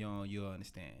family of your own, you'll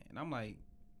understand. And I'm like,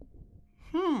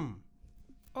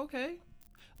 okay.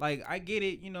 Like, I get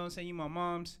it, you know what I'm saying? You my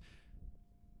mom's.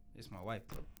 It's my wife,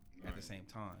 though, at the same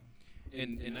time.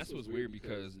 And that's what's weird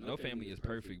because no family is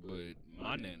perfect, but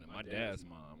my nana, my dad's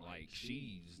mom, like,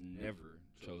 she's never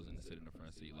chosen to sit in the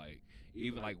front seat. Like,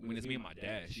 even, like, when it's me and my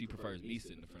dad, she prefers me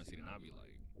sit in the front seat, and I'll be like,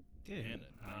 Nana,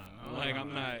 nah. Like,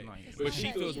 I'm not. But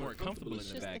she feels more comfortable in It's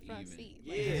the just back the front even. seat.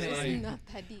 Yeah, It's like, not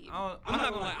that deep. I'm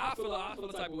not gonna lie. I feel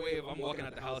the type of way if I'm walking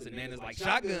out the house and Nana's like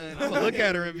shotgun. I'm gonna look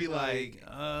at her and be like,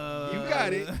 "You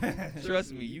got it.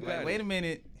 Trust me, you got it." Wait a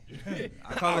minute.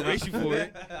 I'll race you for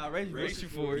it. I'll race you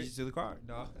for it. to the car.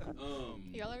 No.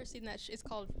 Y'all ever seen that? It's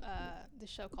called the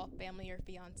show called Family or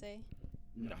Fiance,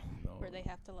 No. where they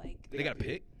have to like. They gotta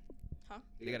pick. Huh?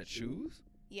 They gotta choose.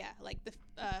 Yeah, like the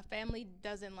family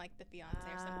doesn't like the fiance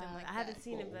or something like that. I haven't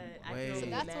seen it, but I Wait. can So only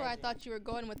that's where I imagine. thought you were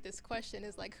going with this question.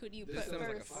 Is like, who do you This put sounds like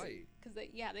a first? fight. Because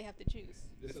they have to choose.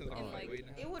 This sounds like And, a fight. like, Waiting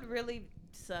to It happen. would really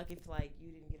suck if like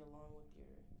you didn't get along with your.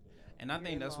 And I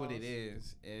think that's what it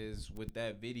in-laws. is with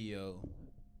that video,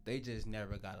 they just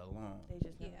never got along. They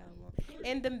just never Yeah. got along.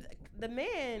 And the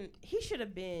man, he should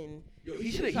have been. Yo,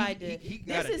 He should have tried to. he This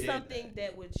gotta is did something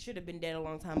that should have been dead a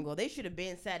long time ago. They should have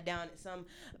been sat down at some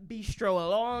bistro a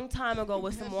long time ago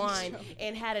with some wine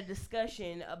and had a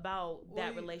discussion about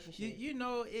that relationship. You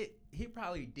know, he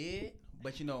probably did,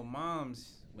 but you know,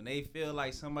 moms, when they feel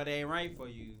like somebody ain't right for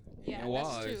you, Yeah, And that's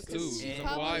wives, true. 'cause too. she Some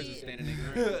probably- wives are standing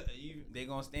their ground. they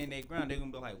gonna stand their ground. They're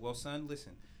gonna be like, well, son,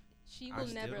 listen, She I will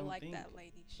still never don't like think- that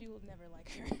lady. She will never like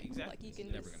her. Exactly. Like you can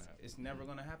Never just. gonna happen. it's never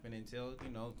gonna happen until, you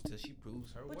know, till she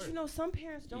proves her But worth. you know, some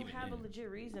parents don't Even have a then. legit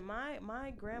reason.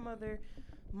 My grandmother,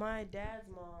 my dad's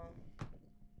mom,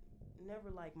 never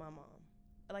liked my mom,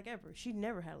 like ever. She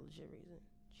never had a legit reason.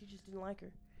 She just didn't like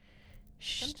her.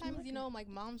 She just didn't Sometimes like you her. know, like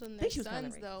moms and their Think she was kinda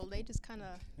sons racist. though, they just kind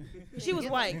of. She was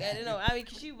white. I don't know. I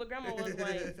mean, my grandma was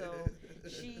white, so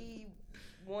she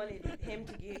wanted him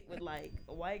to get with like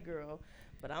a white girl.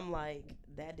 But I'm like,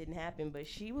 that didn't happen. But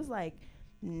she was like,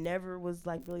 never was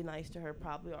like really nice to her,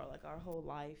 probably our whole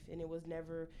life, and it was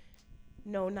never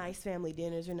no nice family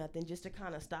dinners or nothing. Just to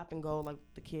kind of stop and go, like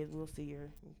the kids will see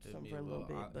her It'd some be for a little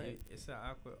bit. But it's an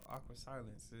awkward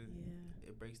silence. yeah.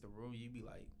 It breaks the room. You be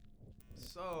like,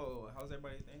 so how's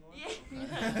everybody's thing going?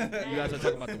 Yeah. You guys are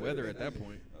talking about the weather at that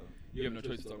point. You have no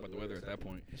choice to talk about the weather at that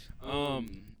point.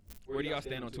 Where do y'all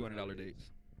stand on $200 dates?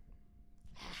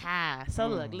 Ha. So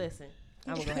look, listen.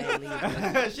 I'm gonna go ahead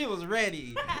and leave. She was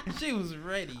ready. She was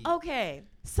ready. Okay,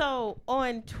 so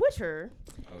on Twitter,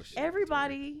 Oh shit.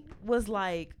 everybody was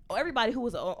like, everybody who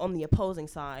was on the opposing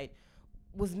side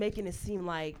was making it seem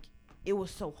like it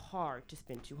was so hard to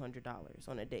spend $200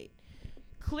 on a date.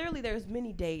 Clearly, there's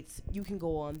many dates you can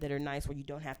go on that are nice where you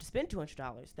don't have to spend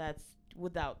 $200. That's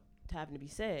without having to be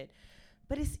said.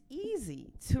 But it's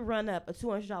easy to run up a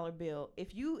 $200 bill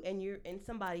if you and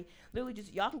somebody literally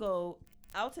just, y'all can go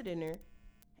out to dinner,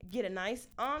 get a nice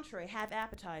entree, have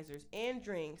appetizers and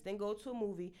drinks, then go to a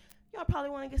movie. Y'all probably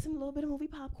want to get some little bit of movie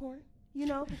popcorn, you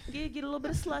know, get a little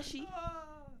bit of slushy.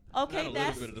 Okay, Not a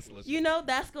that's little bit of the slushy.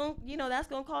 that's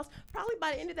gonna cost probably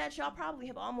by the end of that y'all probably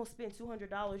have almost spent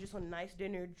 $200 just on a nice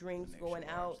dinner, drinks, going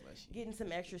out, getting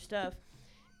some extra stuff.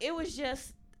 It was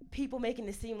just people making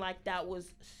it seem like that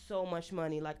was so much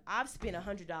money. Like I've spent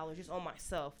 $100 just on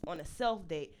myself on a self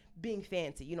date, being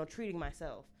fancy, you know, treating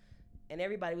myself, and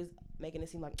everybody was making it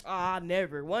seem like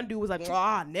never. One dude was like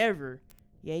never.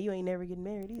 Yeah, you ain't never getting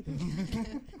married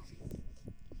either.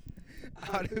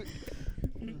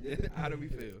 How do we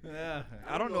feel?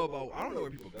 I don't know where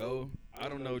people go. I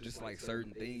don't know just like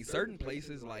certain things. Certain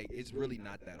places, like it's really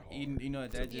not that hard. You know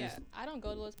that Yeah, just I don't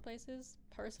go to those places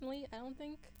personally. I don't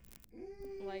think.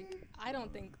 Like, I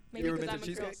don't think. You Maybe ever because been I'm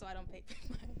to a girl, Cheesecake? so I don't pay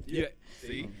for mine. Yeah.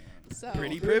 See? So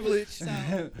Pretty privileged. So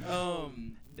You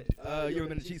ever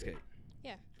been to Cheesecake?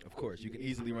 Yeah. Of course. You can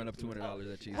easily run up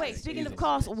 $200 at Cheesecake. Wait, speaking Easily. of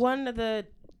cost, one of the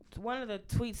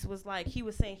tweets was like he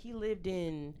was saying he lived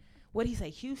in what he say,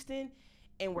 Houston,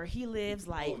 and where he lives,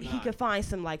 like he nah. could find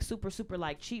some like super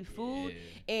like cheap food.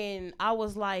 And I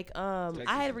was like, I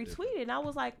had retweeted, and I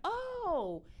was like,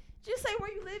 oh, just say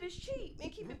where you live is cheap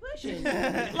and keep it pushing.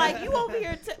 Like you over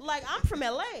here, like I'm from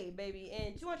LA, baby,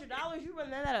 and $200 you run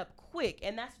that up quick,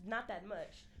 and that's not that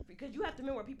much because you have to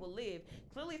remember where people live.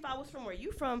 Clearly, if I was from where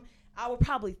you from, I would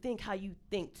probably think how you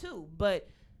think too, but.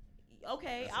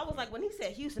 Okay, I was like, when he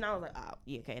said Houston, I was like, oh,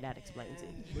 yeah, okay, that explains it.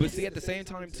 But see, at the same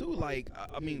time, too, like,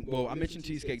 I mean, well, I mentioned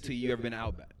Cheesecake to you. You ever been to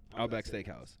Outback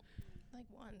Steakhouse? Like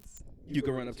once. You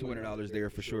can run up $200 there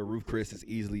for sure. Roof Chris is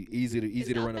easy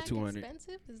to run up 200.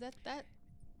 Expensive? Is that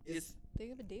It's.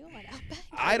 big of a deal at Outback?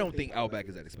 I don't think Outback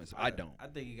is that expensive. I don't. I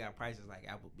think you got prices like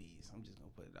Applebee's. I'm just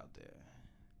gonna put it out there.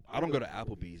 I don't go to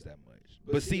Applebee's that much.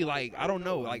 But see, like, I don't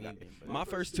know. Like, my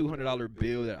first $200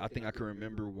 bill that I think I can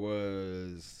remember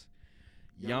was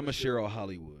Yamashiro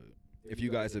Hollywood. If you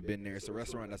guys have been there, it's a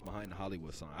restaurant that's behind the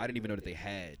Hollywood sign. I didn't even know that they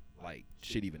had like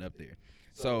shit even up there.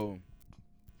 So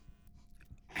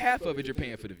half of it you're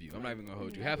paying for the view. I'm not even gonna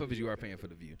hold you. Half of it you are paying for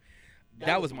the view.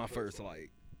 That was my first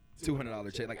like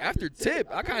 $200 check. Like after tip,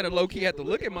 I kind of low key had to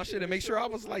look at my shit and make sure I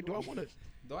was like, do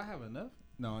I have enough?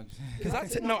 No, because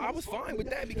I was fine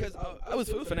with that because it was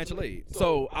financial aid.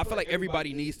 So I feel like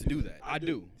everybody needs to do that. I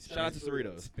do. Shout out to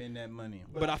Cerritos. Spend that money.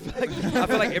 But I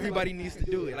feel like everybody needs to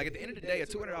do it. Like at the end of the day, a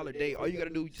 $200 day, all you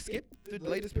gotta do is skip the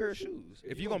latest pair of shoes.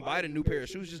 If you're gonna buy the new pair of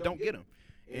shoes, just don't get them,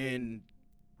 and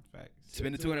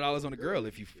spend the $200 on a girl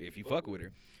if you fuck with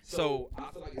her. So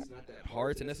I feel like it's not that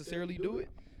hard to necessarily do it.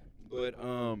 But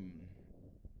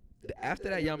after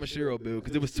that Yamashiro bill,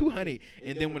 because it was $200,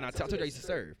 and then when I told you I used to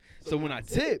serve, so when I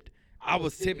tipped, I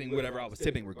was tipping whatever I was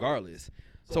tipping regardless.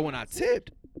 So when I tipped,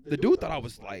 the dude thought I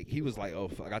was like, he was like, oh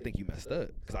fuck, I think you messed up,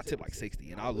 because I tipped like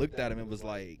 60, and I looked at him and was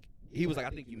like, he was like, I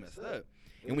think you messed up.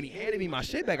 And when he handed me my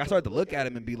shit back, I started to look at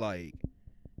him and be like,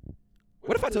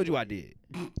 what if I told you I did?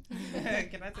 Can I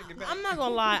take it back? I'm not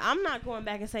gonna lie. I'm not going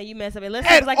back and saying you messed up. Unless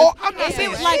At it was like, all, I'm not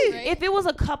saying like shit. if it was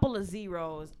a couple of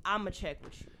zeros, I'ma check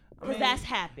with you. Because that's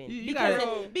happened.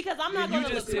 Because I'm not going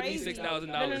to look crazy. No.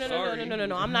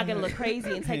 I'm not going to look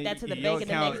crazy and take that to the bank, and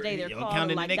the next day they're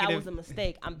calling like that was a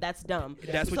mistake. That's dumb.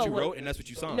 That's what you wrote, and that's what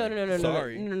you signed. No.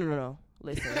 Sorry. No.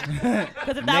 Listen.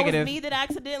 Because if that was me that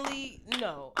accidentally,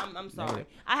 no, I'm sorry.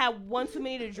 I had one too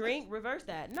many to drink. Reverse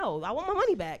that. No, I want my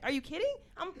money back. Are you kidding?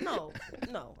 No,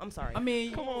 I'm sorry. I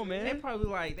mean, come on, man. They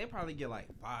probably get like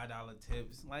 $5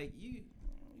 tips. Like you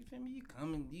feel me? You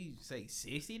come and you say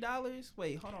 $60.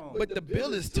 Wait, hold on. But the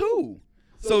bill is $2.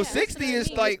 So 60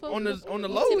 is like on the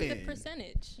low end. The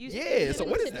percentage. Yeah. So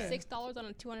what is that? $6 on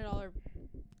a $200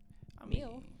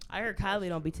 meal. I heard Kylie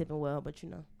don't be tipping well, but you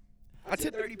know. I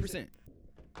tip 30%.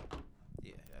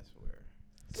 Yeah, that's where.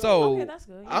 So okay, that's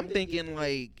good. I'm thinking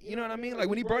like, you know what I mean? Like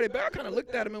when he brought it back, I kind of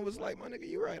looked at him and was like, my nigga,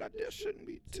 you right. I just shouldn't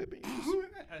be tipping you.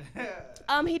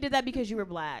 He did that because you were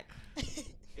black.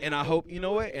 And I hope, you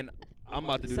know what? And I'm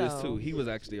about to do this too. He was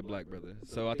actually a black brother,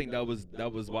 so I think that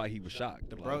was why he was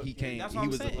shocked. Like, he came, he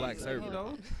was a black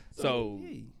server, so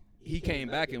he came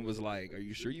back and was like, "Are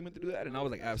you sure you meant to do that?" And I was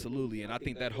like, "Absolutely." And I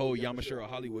think that whole Yamashiro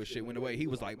Hollywood shit went away. He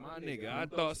was like, "My nigga, I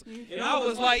thought," and I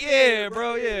was like, "Yeah,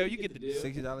 bro, yeah, you get the deal."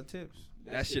 $60 tips.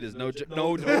 That shit is no, hey,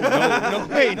 don't do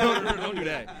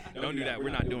that. Don't do that. We're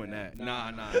not doing that.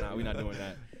 Nah, we're not doing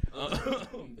that. Tell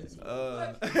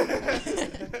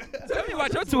me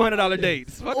about your $200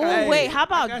 dates. Oh wait, how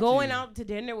about going out to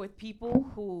dinner with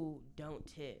people who don't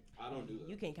tip? I don't do that.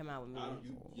 You can't come out with me.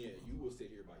 You will sit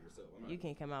here by yourself. You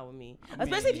can't come out with me,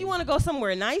 especially if you want to go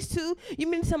somewhere nice too. You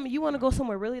mean tell me you want to go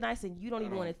somewhere really nice and you don't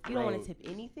even want to. You don't want to tip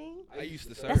anything. I used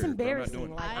to serve. That's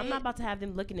embarrassing. I'm not about to have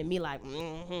them looking at me like.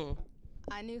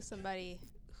 I knew somebody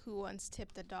who once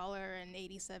tipped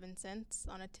 $1.87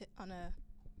 on a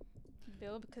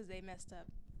bill because they messed up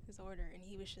his order, and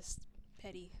he was just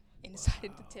petty and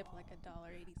decided to tip like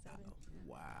 $1.87.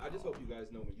 Wow. I just hope you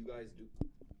guys know when you guys do.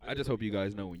 I just hope you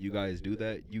guys know when you guys do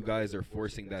that, you guys are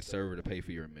forcing that server to pay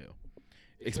for your meal,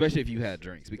 especially if you had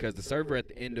drinks, because the server at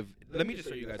the end of. Let me just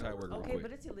show you guys how it works. Okay,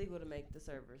 but it's illegal to make the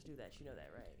servers do that. You know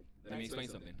that, right? Let me explain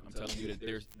something. I'm telling you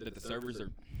that the servers are.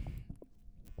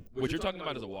 What you're talking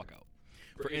about is a walkout.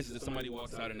 For instance, if somebody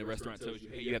walks out and the restaurant tells you,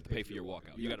 hey, you have to pay for your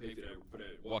walkout. You got to pay for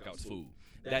that walkout's food.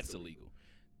 That's illegal.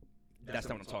 That's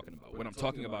not what I'm talking about. What I'm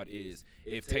talking about is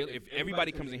if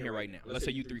everybody comes in here right now, let's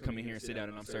say you three come in here and sit down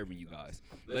and I'm serving you guys.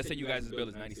 Let's say you guys' bill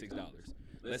is $96.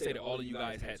 Let's say that all of you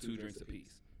guys had 2 drinks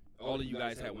apiece. All of you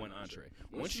guys had 1 entree.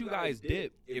 Once you guys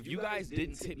dip, if you guys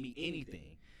didn't tip me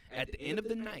anything, at the end of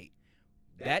the night,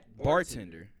 that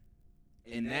bartender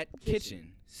in that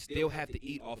kitchen still have to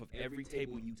eat off of every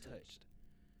table you touched.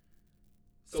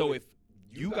 So if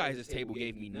you guys' table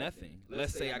gave me nothing.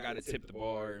 Let's say I got to tip the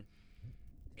bar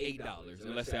 $8,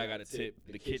 and let's say I got to tip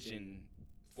the kitchen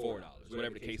 $4,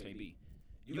 whatever the case may be.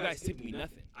 You guys tipped me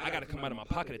nothing. I got to come out of my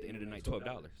pocket at the end of the night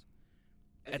 $12.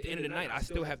 At the end of the night, I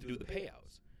still have to do the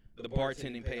payouts, the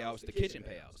bartending payouts, the kitchen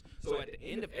payouts. So at the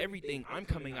end of everything, I'm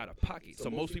coming out of pocket. So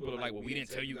most people are like, well, we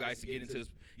didn't tell you guys to get into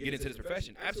this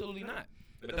profession. Absolutely not.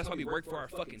 But that's why we work for our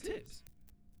fucking tips.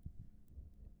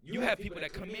 You have people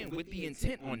that come in with the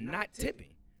intent on not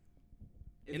tipping,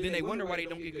 and then they wonder why they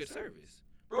don't get good service.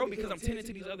 Bro, because I'm tending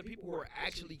to these other people who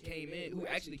actually came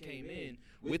in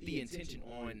with the intention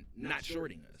on not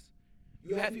shorting us.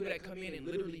 You have people that come in and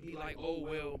literally be like, oh,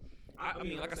 well, I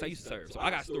mean, like I said, I used to serve, so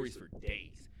I got stories for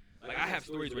days. Like, I have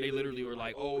stories where they literally were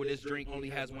like, oh, this drink only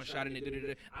has one shot in it.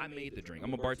 Da-da-da. I made the drink.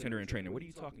 I'm a bartender and trainer. What are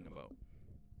you talking about?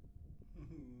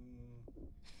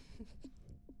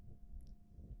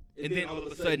 And then all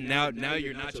of a sudden, now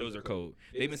your nachos are cold.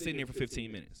 They've been sitting there for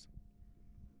 15 minutes.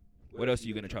 What else are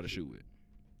you going to try to shoot with?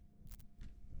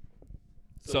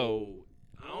 So,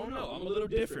 I don't know. I'm a little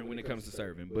different when it comes to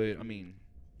serving. But, I mean,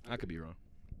 I could be wrong.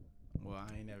 Well,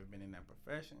 I ain't never been in that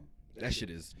profession. That shit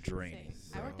is draining.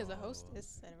 I worked as a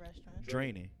hostess at a restaurant.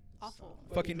 Draining. Awful.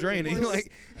 Fucking draining.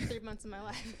 Like 3 months of my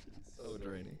life. So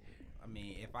draining. I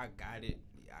mean, if I got it,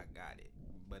 yeah, I got it.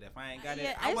 But if I ain't got it,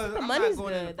 Yeah, I'm the not money's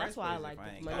going in the good. That's first why I place like if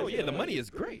the ain't money. got Oh, it. yeah, the money is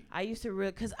great. I used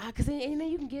to cause and then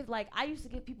you can give like I used to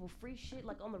give people free shit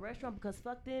like on the restaurant because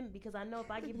fuck them, because I know if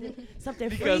I give them something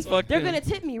Because free, fuck they're them. gonna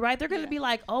tip me, right? They're gonna be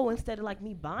like, oh, instead of like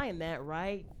me buying that,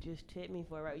 right? Just tip me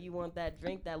for it, right? You want that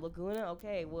drink, that Laguna?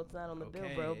 Okay, well it's not on the bill,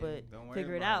 bro, but Don't worry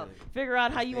figure it about out. it. Figure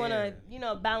out how you Fair.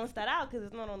 wanna, balance that out because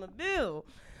it's not on the bill.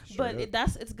 Straight But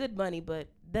up. it's good money. But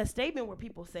that statement where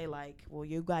people say like, well,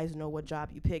 you guys know what job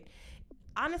you picked.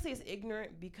 Honestly, it's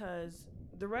ignorant because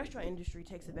the restaurant industry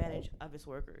takes advantage of its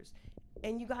workers.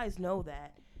 And you guys know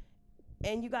that.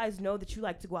 And you guys know that you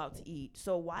like to go out to eat.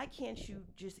 So why can't you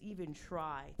just even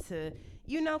try to,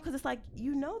 because it's like,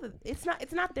 that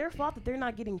it's not their fault that they're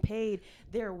not getting paid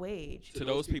their wage. To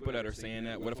those people that are saying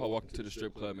that, what if I walked into the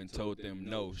strip club and told them,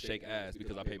 no, shake ass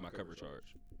because I paid my cover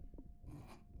charge?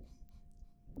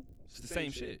 It's the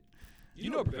same shit. You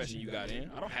know what profession you got in.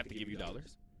 I don't have to give you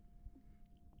dollars.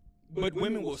 But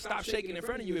women will stop shaking in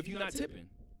front of you if you're not tipping.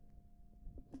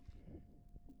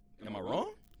 Am I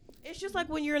wrong? It's just like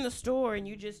when you're in the store and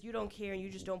you don't care and you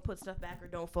just don't put stuff back or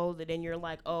don't fold it and you're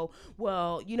like, oh,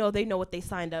 well, they know what they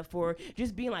signed up for.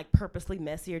 Just being like purposely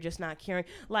messy or just not caring.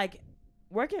 Like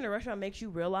working in a restaurant makes you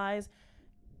realize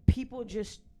people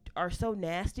just are so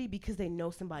nasty because they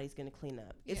know somebody's going to clean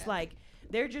up. It's like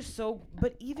they're just so,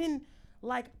 but even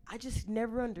like I just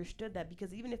never understood that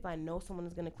because even if I know someone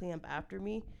is going to clean up after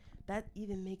me, that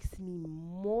even makes me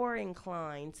more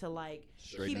inclined to like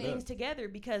Straighten keep up. things together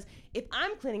because if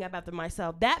I'm cleaning up after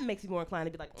myself, that makes me more inclined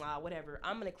to be like, whatever,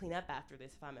 I'm gonna clean up after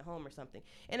this if I'm at home or something.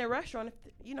 In a restaurant,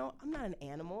 if I'm not an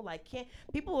animal. Like,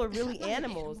 people are really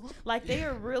animals. Like, they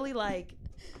are really like,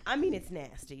 I mean, it's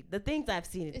nasty. The things I've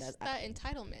seen, It's just that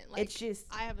entitlement. Like, it's just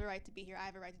I have the right to be here. I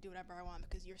have a right to do whatever I want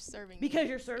because you're serving me. because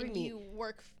you're serving And me.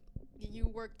 You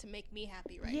work to make me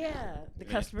happy right now. Yeah, the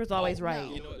Man. customer's always Oh, right.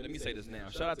 no. You know, let me say this now.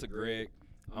 Shout out to Greg.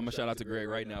 I'm going to shout out to Greg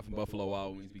right now from Buffalo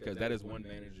Wild Wings because that is one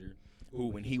manager who,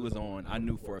 when he was on, I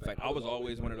knew for a fact. I was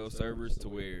always one of those servers to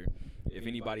where if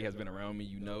anybody has been around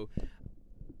me,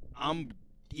 I'm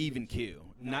even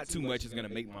kill. Not too much is going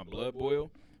to make my blood boil,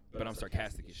 but I'm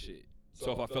sarcastic as shit.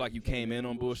 So if I feel like you came in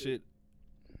on bullshit,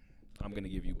 I'm going to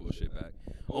give you bullshit back.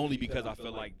 Only because I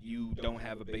feel like you don't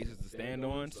have a basis to stand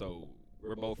on, so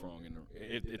we're both wrong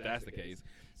if that's the case.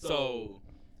 So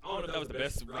I don't know if that was the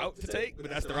best route to take,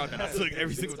 but that's the route that I took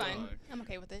every single It's fine. time. I'm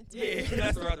okay with it. It's Yeah, fine.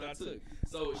 that's the route that I took.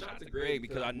 So shout out to Greg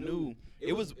because I knew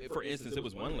it was, for instance, it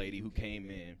was one lady who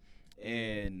came in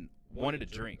and wanted a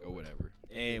drink or whatever.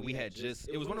 And we had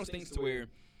it was one of those things to where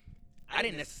I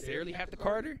didn't necessarily have to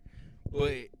card her,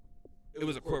 but it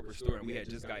was a corporate store and we had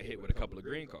just got hit with a couple of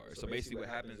green cards. So basically what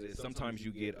happens is sometimes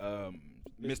you get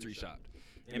mystery shopped.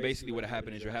 And basically what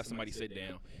happened is you'll have somebody sit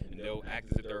down and they'll act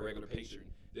as if they're a regular patron.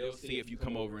 They'll see if you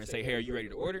come over and say, hey, are you ready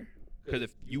to order? Because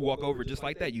if you walk over just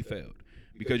like that, you failed.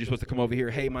 Because you're supposed to come over here,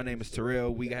 hey, my name is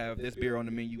Terrel. We have this beer on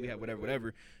the menu. We have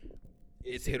whatever.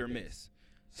 It's hit or miss.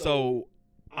 So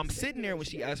I'm sitting there when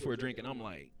she asked for a drink and I'm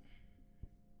like,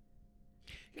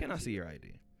 can I see your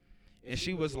ID? And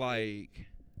she was like,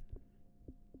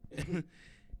 and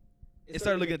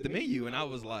started looking at the menu and I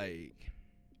was like,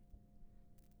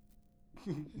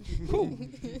 cool.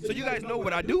 So you guys know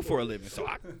what I do for a living. So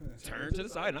I turned to the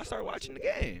side and I started watching the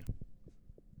game.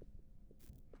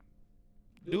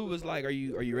 Dude was like, are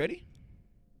you ready?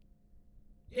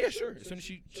 Yeah, sure. As soon as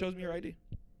she shows me her ID.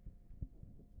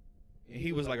 And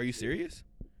he was like, "Are you serious?"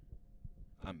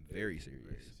 I'm very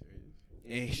serious.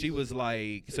 And she was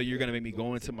like, "So you're gonna make me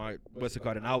go into my what's it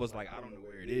called?" And I was like, "I don't know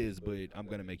where it is, but I'm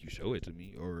gonna make you show it to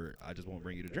me, or I just won't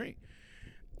bring you to drink."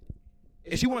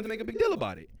 And she wanted to make a big deal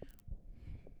about it,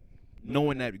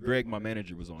 knowing that Greg, my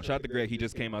manager, was on. Shout out to Greg. He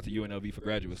just came out to UNLV for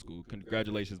graduate school.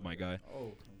 Congratulations, my guy.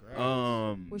 Oh,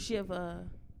 congrats. Was she of the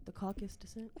Caucasus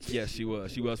descent? Yes, she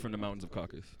was. She was from the mountains of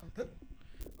Caucasus.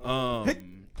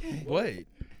 What?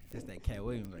 That's that Cat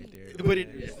Williams right there. But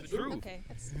it's the truth. Okay.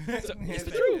 So, it's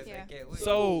the truth. Yeah.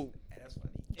 So, That's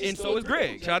funny. and so is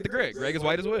Greg. Shout out to Greg. Greg is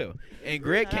white as well. And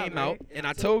Greg Shout out, came out, and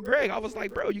I told Greg, I was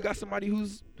like, "Bro, you got somebody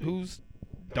who's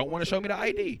don't want to show me the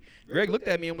ID." Greg looked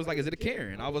at me and was like, "Is it a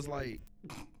Karen?" I was like,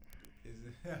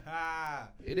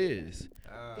 "It is."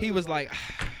 He was like,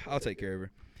 "I'll take care of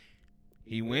her."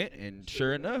 He went, and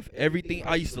sure enough, everything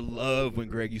I used to love when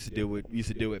Greg used to deal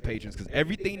with patrons, because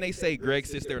everything they say, Greg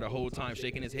sits there the whole time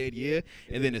shaking his head, yeah,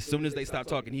 and then as soon as they stop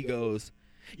talking, he goes,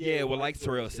 "Yeah, well, like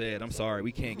Terrel said, I'm sorry,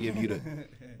 we can't give you the."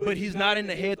 But he's not in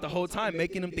the head the whole time,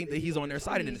 making them think that he's on their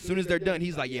side, and then as soon as they're done,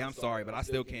 he's like, "Yeah, I'm sorry, but I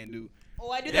still can't do." Oh,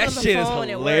 I do That on the shit is phone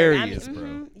at work. hilarious,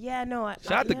 bro. Yeah, no.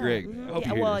 Shout out to yeah, Greg. mhm. I hope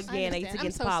Yeah, you well, hear this. again, it's against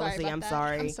I'm so policy. sorry about I'm that.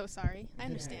 sorry. I'm so sorry. I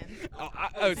understand.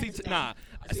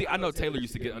 See, I know Taylor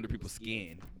used to get under people's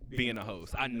skin being a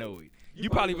host. I know it.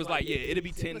 You probably was like, "Yeah, it'll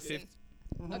be 10, Listen.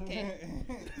 15. Okay.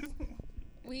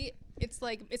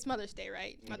 It's Mother's Day,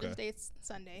 right? Mother's Day is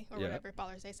Sunday or Yeah. whatever,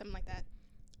 Father's Day, something like that.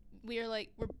 We're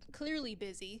clearly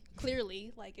busy.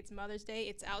 Clearly, like, it's Mother's Day.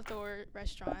 It's outdoor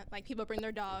restaurant. Like, people bring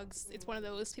their dogs. It's one of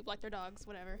those people like their dogs,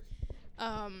 whatever.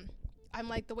 I'm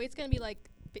like, the wait's gonna be like,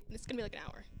 it's gonna be like an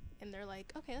hour, and they're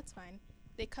like, okay, that's fine.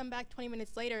 They come back 20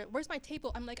 minutes later. Where's my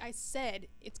table? I'm like, I said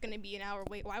it's gonna be an hour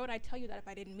wait. Why would I tell you that if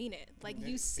I didn't mean it? Like,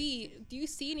 do you see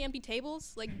any empty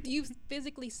tables? Like, do you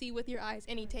physically see with your eyes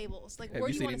any tables? Like, Have where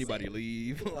you do you seen want to anybody sit?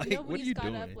 leave? Like, what are Nobody's you got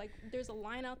doing? up. Like, there's a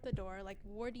line out the door. Like,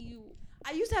 where do you?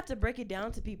 I used to have to break it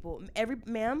down to people.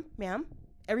 Ma'am,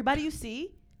 everybody you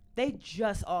see, they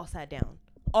just all sat down.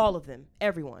 All of them,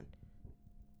 everyone.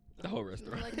 The whole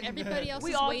restaurant. Like, everybody else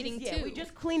We is all waiting just, too. we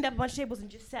just cleaned up a bunch of tables and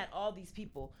just sat all these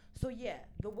people. So yeah,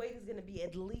 the wait is gonna be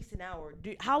at least an hour.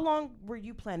 How long were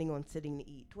you planning on sitting to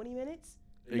eat? 20 minutes?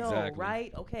 No, Exactly.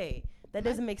 right? Okay, that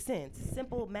doesn't make sense.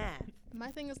 Simple math. My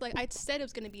thing is, like, I said it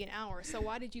was gonna be an hour. So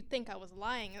why did you think I was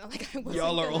lying? Like, I wasn't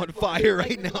Y'all are gonna- on fire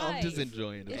right like, now. I'm just why?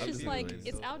 enjoying it. It's I'm just like, enjoying it.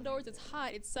 it's outdoors, it's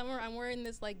hot, it's summer. I'm wearing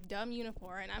this like dumb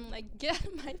uniform, and I'm like, get out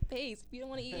of my face. If you don't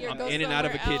want to eat here, I'm go in and out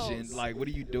of a somewhere kitchen. else. Like, what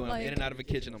are you doing? I'm in Like- and out of a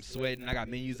kitchen. I'm sweating. I got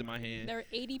menus in my hand. There are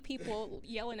 80 people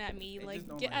yelling at me, They like, just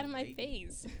don't get out of my waiting.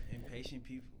 face. Impatient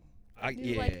people.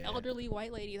 These like elderly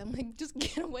white ladies. I'm like, just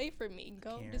get away from me.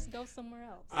 Just go somewhere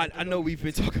else. I know we've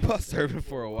been talking about serving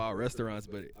for a while, restaurants,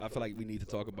 but I feel like we need to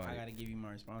talk about I it. gotta give you my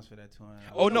response for that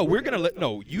 $200. Oh no, we're gonna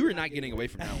no, you're not getting away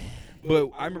from that one. But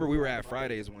I remember we were at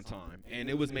Fridays one time, and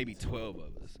it was maybe 12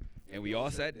 of us, and we all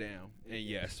sat down. And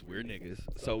yes, we're niggas,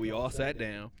 so we all sat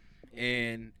down,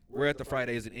 and we're at the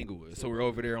Fridays in Inglewood. So we're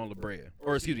over there on La Brea,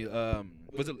 or excuse me,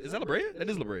 is that La Brea? That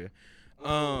is La Brea.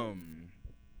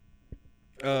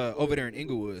 Over there in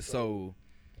Inglewood. So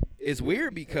it's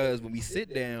weird because when we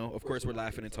sit down, of course we're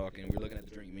laughing and talking. We're looking at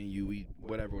the drink menu. We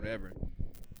whatever.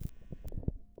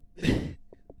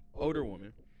 Older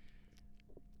woman.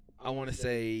 I want to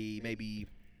say maybe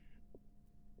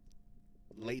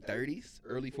late 30s,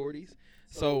 early 40s.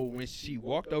 So when she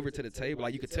walked over to the table,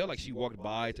 like you could tell, like she walked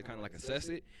by to kind of like assess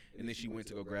it, and then she went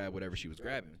to go grab whatever she was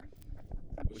grabbing.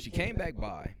 When she came back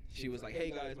by, she was like,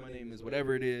 "Hey guys, my name is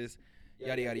whatever it is.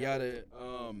 Yada yada yada.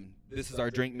 This is our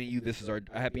drink menu. This is our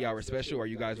happy hour special. Are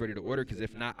you guys ready to order? Because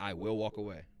if not, I will walk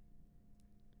away."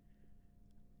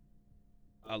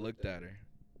 I looked at her,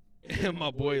 and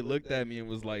my boy looked at me and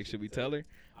was like, "Should we tell her?"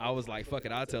 I was like, "Fuck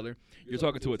it, I'll tell her." You're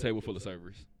talking to a table full of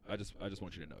servers. I just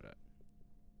want you to know that.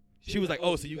 She was like,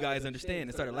 "Oh, so you guys understand?"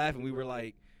 And started laughing. We were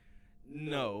like,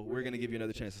 "No, we're gonna give you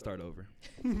another chance to start over."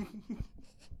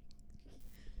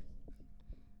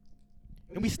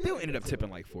 And we still ended up tipping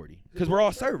like 40 because we're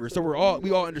all servers, so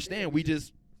we all understand. We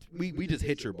just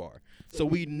hit your bar, so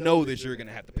we know that you're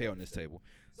gonna have to pay on this table.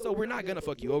 So we're not gonna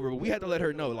fuck you over, but we had to let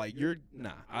her know, like,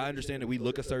 I understand that we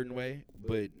look a certain way,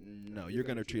 but no, you're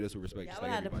gonna treat us with respect. Yeah, just I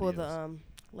like had to everybody pull else.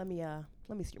 the let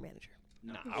me see your manager.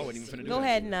 Nah, I wasn't even finna do Go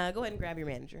that. ahead and grab your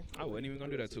manager. I wasn't even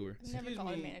gonna do that to her. I've never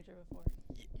called a manager before.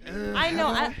 I know.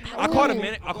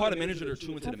 I called a manager or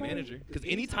two into the manager because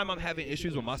anytime I'm having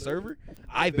issues with my server,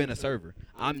 I've been a server.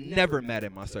 I'm never mad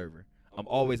at my server. I'm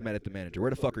always mad at the manager. Where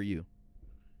the fuck are you?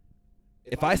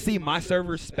 If I see my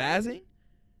server spazzing,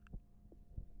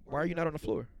 why are you not on the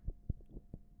floor?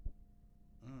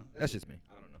 That's just me.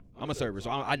 I don't know. I'm a server, so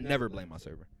I never blame my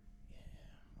server.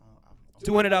 I've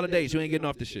 $200 dates. You ain't getting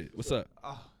off the shit. What's up?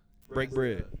 Oh, Break that's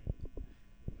bread. good.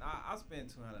 Nah, I'll spend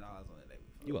 $200 on a date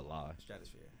before. You a lie.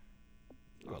 Stratosphere.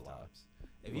 You a Off lie. tops.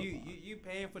 If you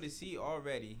paying for the seat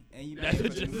already, and you That's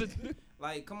paying for just the,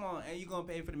 like, come on, and you gonna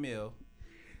pay for the meal.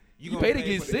 You gonna pay to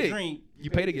get for the sick. drink.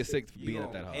 You pay to get sick for You being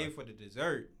gonna at that pay hard. for the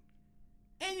dessert,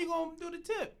 and you gonna do the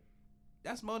tip.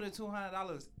 That's more than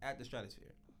 $200 at the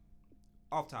Stratosphere.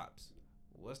 Off tops.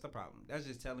 What's the problem? That's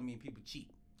just telling me people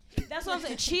cheap. That's what I'm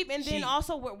saying. Cheap, and then Cheap.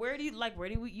 also where do you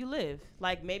live?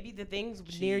 Like maybe the things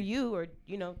near Cheap. you, or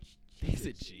you know. Is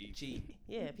it cheap? Cheap.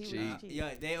 Yeah, people Cheap. cheap.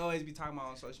 Yeah, they always be talking about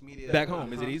on social media. Back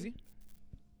home, is it easy?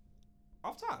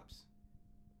 Off tops.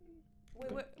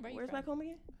 Wait, Where you where's from? back home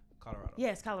again? Colorado.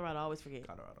 Yes, Colorado. I always forget.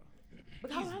 Colorado.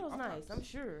 But Easy, Colorado's off nice. tops. I'm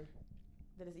sure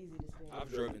that it's easy to spend.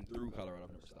 I've driven through Colorado.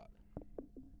 I've never stopped.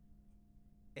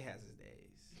 It has its days.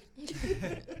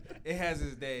 It has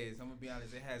its days. I'm gonna be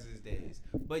honest. It has its days.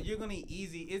 But you're gonna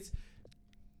easy.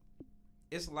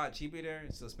 It's a lot cheaper there.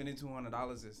 So spending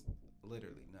 $200 is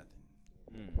literally nothing.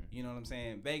 You know what I'm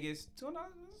saying? Vegas, $200.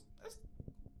 That's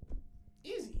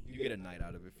easy. You get a night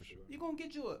out of it for sure. You're gonna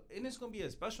get and it's gonna be a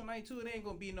special night too. It ain't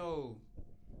gonna be no.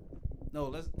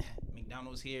 Let's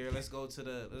McDonald's here. Let's go to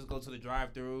the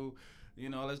drive-through. You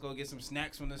know, let's go get some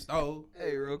snacks from the stove.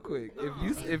 Hey, real quick,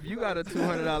 if you got a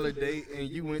 $200 date and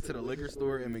you went to the liquor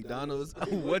store and McDonald's,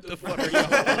 what the fuck are y'all?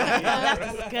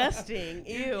 That's disgusting.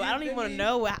 Ew. I don't even want to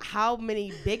know how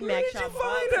many Big Where Macs did y'all you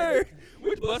find bought. her?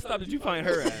 Which bus stop did you find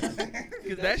her at?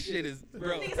 Because that shit is,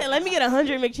 bro. Nigga said, let me get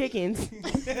 100 McChickens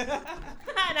and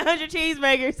 100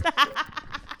 cheeseburgers.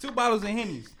 2 bottles of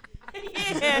Henny's.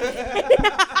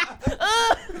 Yeah.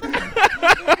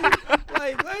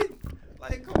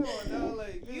 Like, come on, dog.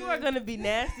 Like, You are gonna be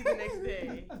nasty the next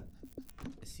day.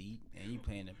 See, and you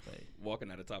playing to play.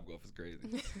 Walking out of Topgolf is crazy.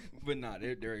 But nah,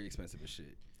 they're expensive as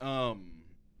shit. 2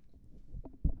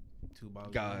 bottles.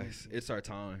 of Guys, Henny. it's our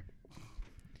time.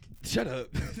 Shut up.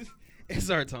 It's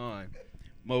our time.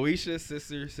 Moesha's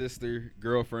sister,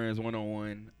 girlfriends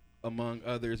 101, among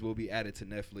others, will be added to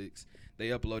Netflix. They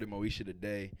uploaded Moesha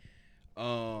today.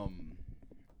 How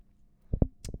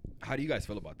do you guys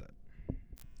feel about that?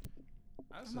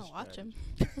 I'm gonna watch him.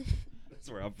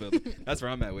 That's where I'm feeling. That's where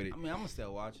I'm at with it. I mean, I'm gonna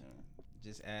still watching.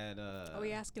 Just add. Are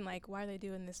we asking like why are they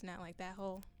doing this now? Like that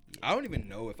whole. I don't even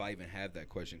know if I even have that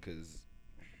question because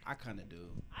I kind of do.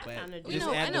 I But kinda do. just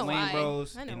I add know the Wayne why.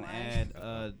 Bros I know and why. add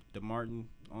DeMartin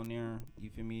on there. You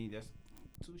feel me? That's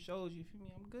 2 shows. You feel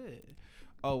me? I'm good.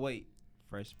 Oh wait,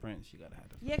 Fresh Prince. You gotta have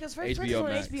the. Yeah, because Fresh HBO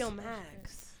Prince is on Max. HBO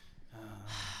Max.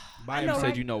 Buy I it know, you from-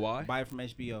 said you know why. Buy it from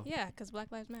HBO. Yeah, because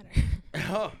Black Lives Matter.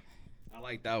 Oh, I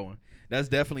like that one. That's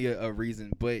definitely a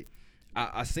reason. But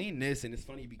I seen this, and it's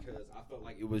funny because I felt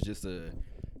like it was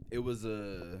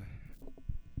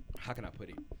how can I put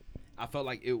it? I felt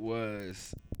like it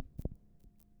was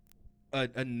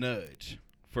a nudge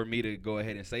for me to go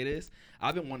ahead and say this.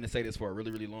 I've been wanting to say this for a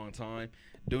really, really long time.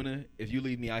 Duna, if you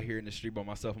leave me out here in the street by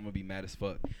myself, I'm going to be mad as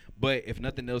fuck. But if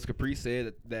nothing else, Caprice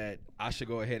said that I should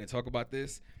go ahead and talk about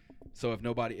this. So if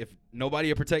nobody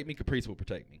will protect me, Caprice will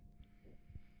protect me.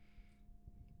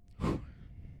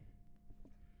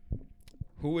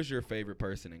 Who is your favorite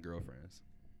person in Girlfriends?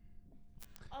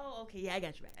 Oh, okay. Yeah, I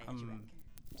got you back. I'm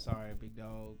sorry, big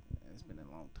dog. It's been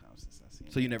a long time since I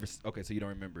seen. So you never so you don't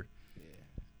remember. Yeah.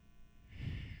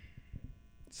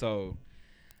 So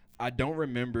I don't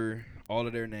remember all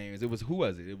of their names. Who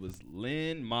was it? It was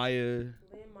Lynn, Maya,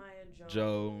 Lynn, Maya,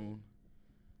 Joan.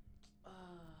 What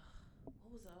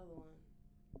was the other one?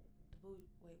 Was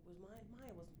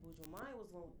Maya wasn't Bourgeois. Maya was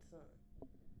the one with the son.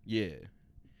 Yeah.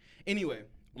 Anyway,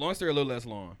 long story a little less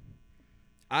long.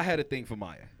 I had a thing for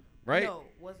Maya, right? No,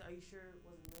 are you sure it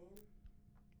wasn't Lynn?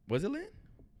 Was it Lynn?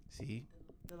 See.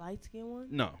 The light skin one?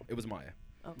 No, it was Maya.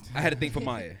 Oh. I had a thing for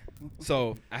Maya.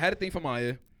 So I had a thing for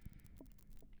Maya.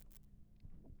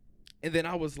 And then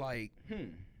I was like,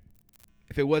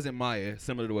 if it wasn't Maya,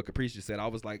 similar to what Caprice just said, I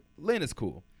was like, Lynn is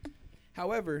cool.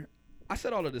 However, I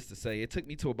said all of this to say it took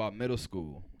me to about middle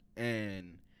school,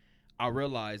 and I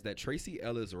realized that Tracy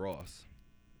Ellis Ross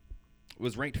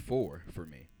was ranked 4 for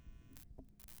me.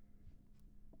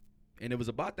 And it was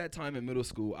about that time in middle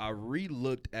school, I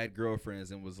re-looked at Girlfriends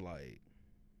and was like,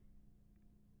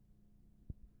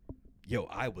 yo,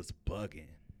 I was bugging.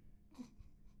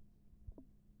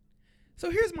 So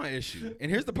here's my issue,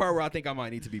 and here's the part where I think I might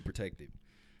need to be protected.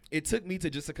 It took me to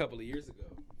just a couple of years ago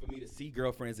for me to see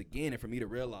Girlfriends again and for me to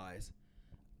realize,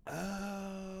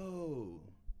 oh,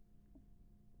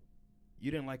 you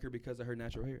didn't like her because of her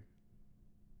natural hair.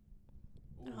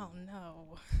 Oh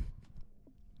no.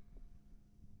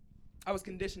 I was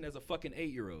conditioned as a fucking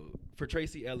 8-year-old for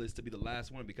Tracy Ellis to be the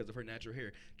last one because of her natural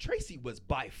hair. Tracy was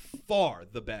by far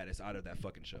the baddest out of that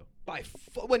fucking show.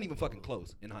 Wasn't even fucking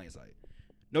close in hindsight.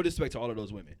 No disrespect to all of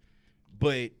those women.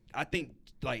 But I think,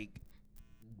 like,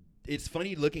 it's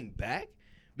funny looking back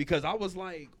because I was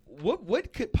like,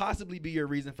 what could possibly be your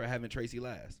reason for having Tracy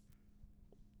last?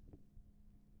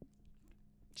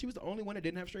 She was the only one that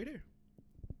didn't have straight hair.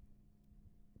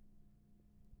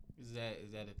 Is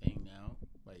that a thing now?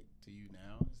 Like, to you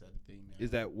now? Is that a thing now?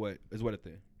 Is that what? Is what a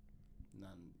thing?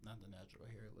 Not the natural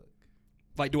hair look.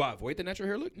 Like, do I avoid the natural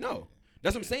hair look? No.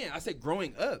 That's what I'm saying. I said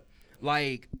growing up,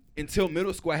 like, until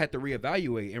middle school, I had to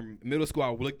reevaluate. In middle school, I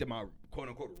looked at my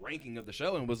quote-unquote ranking of the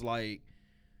show and was like,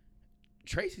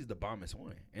 Tracy's the bombest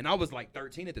one. And I was, like,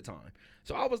 13 at the time.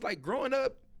 So I was, like, growing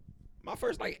up, my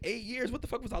first, like, 8 years, what the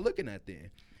fuck was I looking at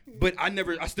then? But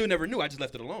I still never knew. I just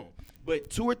left it alone. But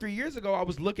 2 or 3 years ago, I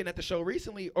was looking at the show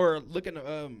recently, or looking at, I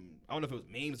don't know if it was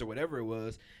memes or whatever it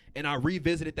was, and I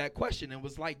revisited that question and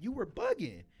was like, you were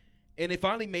bugging. And it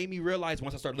finally made me realize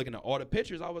once I started looking at all the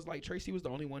pictures, I was like, Tracy was the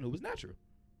only one who was natural.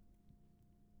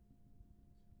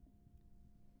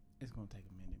 It's going to take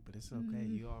a minute, but it's okay.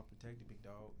 You are protected, big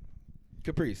dog.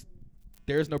 Caprice,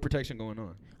 there's no protection going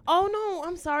on. Oh no,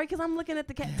 I'm sorry because I'm looking at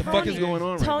the The fuck is going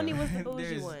on right Tony now? was the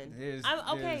bougie one.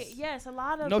 Okay, yes, a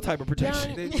lot of No type of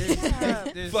protection.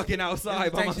 There's Fucking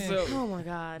outside by protection. myself. Oh my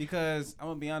god. Because I'm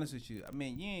going to be honest with you. I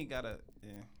mean, you ain't got to...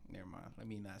 Yeah, never mind. Let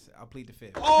me not say. I'll plead the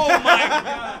fifth. Oh my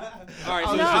god! All right,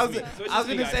 so I it's was just me. I was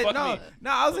me, gonna guys. say Fuck no. me.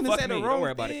 No, I was gonna Fuck say the me. Don't wrong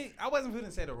worry about thing. I wasn't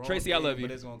gonna say the wrong Tracy, thing, I love you.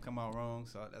 but it's gonna come out wrong.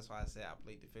 So that's why I said I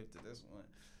plead the fifth to this one.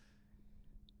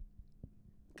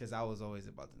 Because I was always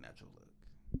about the natural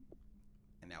look,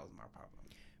 and that was my problem.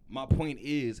 My point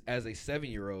is, as a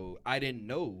 7-year-old, I didn't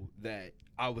know that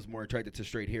I was more attracted to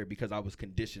straight hair because I was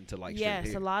conditioned to like straight hair.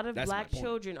 Yes, a lot of That's black my point.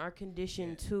 children are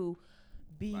conditioned to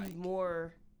be Like-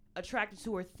 more attracted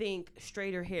to or think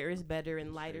straighter hair is better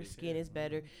and lighter Straight skin hair, is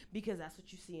better because that's what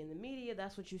you see in the media.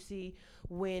 That's what you see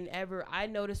whenever. I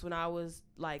noticed when I was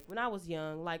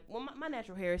young, like when my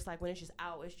natural hair is like when it's just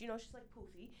out, it's it's just like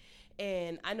poofy.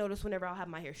 And I noticed whenever I'll have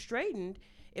my hair straightened,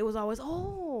 it was always,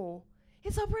 oh,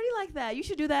 it's so pretty like that. You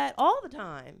should do that all the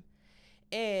time.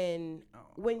 And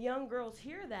when young girls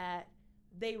hear that,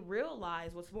 they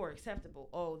realize what's more acceptable.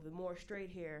 Oh, the more straight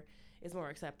hair is more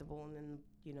acceptable, and then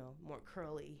more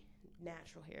curly,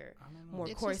 natural hair, more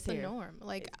It's coarse just the hair. norm.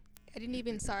 Like, I didn't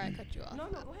even. Sorry, I cut you off. No,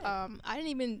 go ahead. I didn't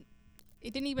even.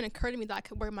 It didn't even occur to me that I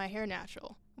could wear my hair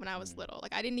natural when I was little.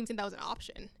 Like, I didn't even think that was an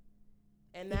option.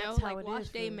 And that's how like it wash is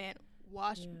day, for- man.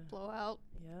 Wash, Yeah. blow out,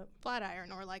 Yep. flat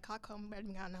iron, or like hot comb. I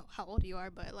don't know how old you are,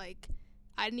 but like,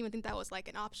 I didn't even think that was like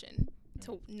an option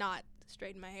to not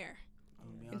straighten my hair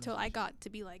until I got to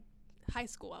be like high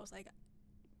school. I was like,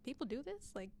 people do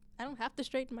this? Like, I don't have to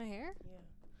straighten my hair. Yeah.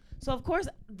 So of course,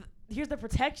 here's the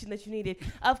protection that you needed.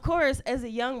 Of course, as a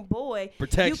young boy,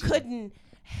 Protection. you couldn't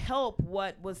help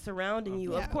what was surrounding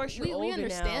you. Yeah, Of course, you're older we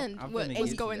understand I'm what finna was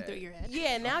get to going that. through your head. now.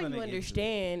 Yeah, now finna you get to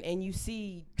understand and you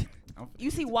see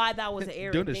why that was an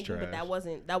error Duna's thinking, but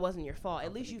trash. that wasn't your fault. At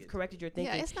I'm least finna you've get to corrected your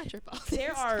thinking. Yeah, it's not your fault. There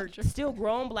It's are not your still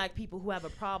grown black people who have a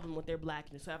problem with their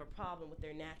blackness, who have a problem with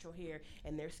their natural hair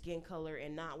and their skin color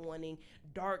and not wanting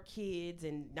dark kids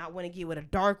and not wanting to get with a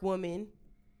dark woman.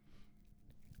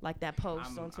 Like that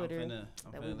post on Twitter that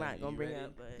we're not going to bring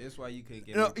up. But That's why you couldn't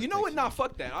get No, you know what? Nah,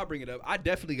 fuck that. I'll bring it up. I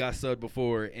definitely got subbed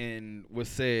before and was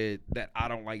said that I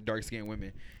don't like dark skinned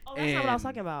women. oh, that's not what I was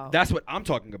talking about. That's what I'm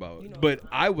talking about. You know But what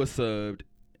I was subbed.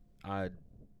 I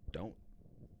don't.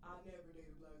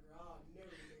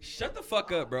 Shut the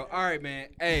fuck up, bro. All right, man.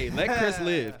 Hey, let Chris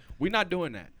live. We're not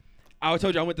doing that. I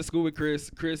told you I went to school with Chris.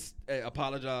 Chris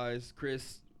apologized.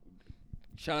 Chris,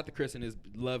 shout out to Chris and his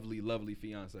lovely, lovely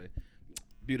fiance.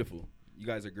 Beautiful. You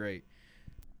guys are great.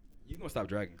 You gonna stop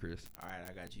dragging Chris? All right,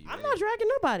 I got you. I'm ready? not dragging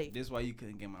nobody. This is why you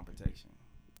couldn't get my protection.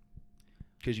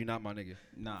 Cause you're not my nigga.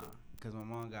 Nah, because my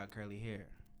mom got curly hair.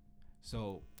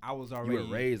 So I was You already were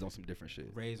raised on some different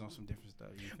shit. raised on some different stuff.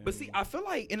 You feel But see, me? I feel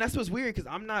like, and that's what's weird,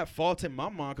 because I'm not faulting my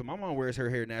mom, because my mom wears her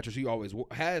hair natural. She always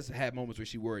has had moments where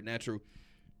she wore it natural.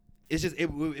 It's just, it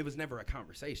was never a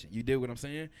conversation. You dig what I'm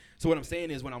saying? So what I'm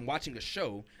saying is when I'm watching a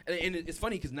show, and it's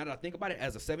funny, because now that I think about it,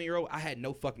 as a 7-year-old, I had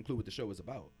no fucking clue what the show was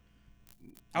about.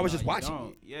 I was No, just you watching don't.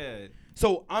 it. Yeah.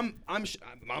 So I'm a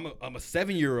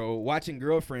 7-year-old watching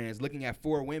girlfriends, looking at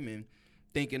 4 women,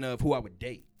 thinking of who I would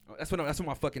date. That's what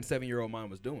my fucking 7-year-old mind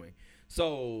was doing.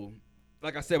 So,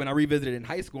 like I said, when I revisited in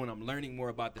high school and I'm learning more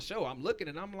about the show, I'm looking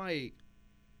and I'm like,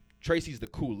 Tracy's the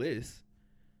coolest.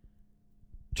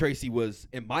 Tracy was,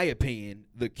 in my opinion,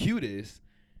 the cutest,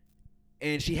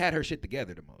 and she had her shit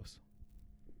together the most.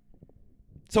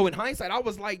 So in hindsight, I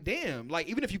was like, damn. Like,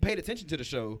 even if you paid attention to the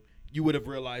show, you would have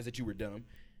realized that you were dumb.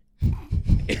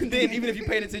 And then even if you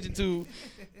paid attention to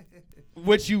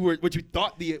what you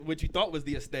thought was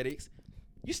the aesthetics,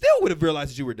 you still would have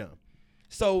realized that you were dumb.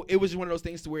 So it was just one of those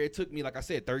things to where it took me, like I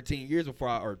said, 13 years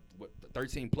before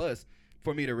 13 plus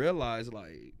for me to realize,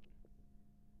 like,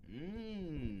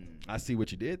 I see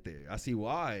what you did there. I see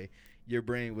why your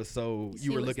brain was so,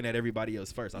 you were looking at everybody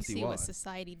else first. I see why. what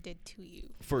society did to you.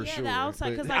 For sure. The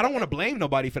outside, But like, I don't want to blame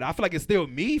nobody for that. I feel like it's still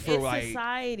me for it's like.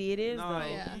 society. It is No, though.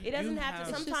 yeah. It doesn't have to.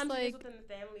 It's just Sometimes like it's within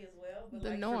the family as well. But the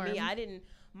like norm. For me,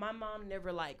 my mom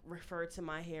never like referred to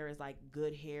my hair as like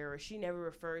good hair, or she never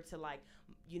referred to like,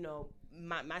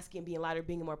 my skin being lighter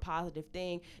being a more positive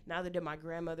thing. Neither did my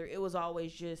grandmother. It was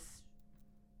always just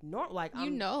normal. Like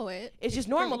it. it's just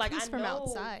normal. Like I know from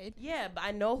outside. Yeah, but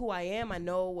I know who I am. I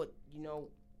know what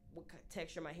what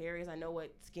texture my hair is. I know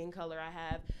what skin color I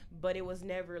have, but it was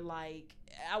never like,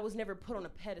 I was never put on a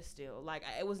pedestal. Like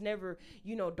it was never,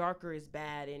 darker is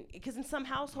bad. And because in some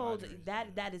households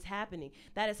that is happening.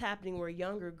 That is happening where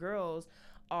younger girls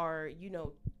are,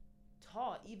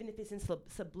 taught, even if it's in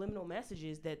subliminal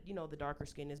messages, that, the darker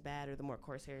skin is bad or the more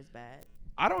coarse hair is bad.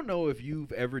 I don't know if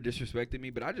you've ever disrespected me,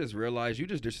 but I just realized you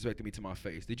just disrespected me to my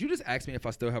face. Did you just ask me if I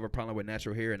still have a problem with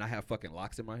natural hair and I have fucking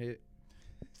locks in my head?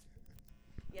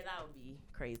 Yeah, that would be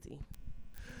crazy.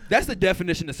 That's the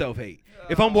definition of self-hate.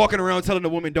 If I'm walking around telling a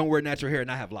woman don't wear natural hair and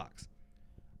I have locks.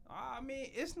 I mean,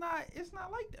 it's not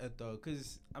like that though,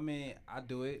 cause I mean, I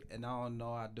do it, and I don't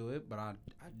know I do it, but I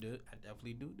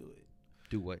definitely do it.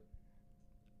 Do what?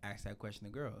 Ask that question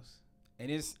to girls, and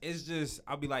it's just,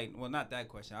 I'll be like, well, not that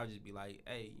question. I'll just be like,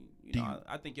 hey,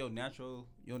 I think your natural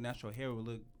hair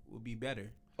would be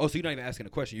better. Oh, so you're not even asking a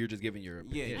question. You're just giving your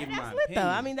opinion. Yeah, giving That's my lit opinion.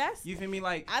 though. I mean, that's, you feel me?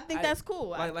 Like, I think that's cool.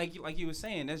 Like you were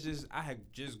saying, that's just, I had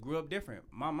just grew up different.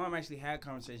 My mom actually had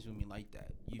conversations with me like that.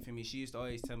 You feel me? She used to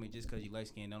always tell me, just because you light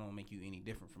skinned, that don't make you any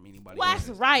different from anybody else.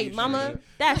 That's right, You feel mama. me?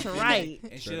 That's right.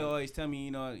 And she'll always tell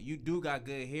me, you do got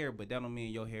good hair, but that don't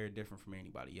mean your hair is different from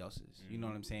anybody else's. You know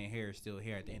what I'm saying? Hair is still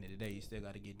hair at the end of the day. You still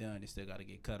got to get done. It still got to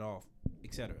get cut off,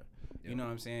 etc. You know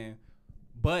what I'm saying?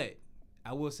 But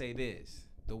I will say this.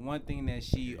 The one thing that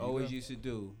she always used to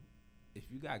do, if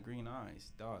you got green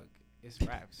eyes, dog, it's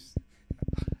raps.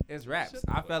 It's raps.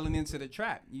 I fell into the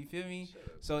trap. You feel me?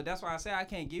 So that's why I say I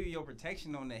can't give you your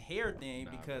protection on the hair thing,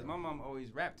 because my mom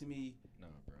always rapped to me. Bro.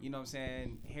 You know what I'm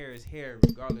saying? Hair is hair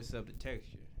regardless of the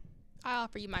texture. I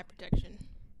offer you my protection.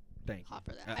 Thank you.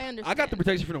 Offer that. I understand. I got the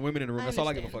protection from the women in the room. I That's all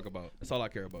I give a understand. fuck about. That's all I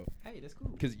care about. Hey, that's cool.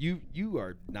 Because you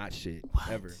are not shit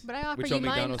ever. But I offer With you your mine.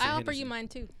 McDonald's I and offer you Hennessy. mine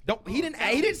too. Don't he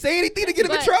didn't say anything to get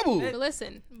him in trouble. But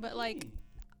listen, like,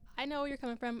 I know where you're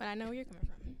coming from, and I know where you're coming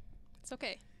from. It's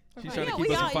okay. We're She's fine. trying to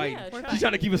keep us from fighting. We're She's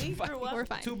trying to keep us We from grew fighting. up We're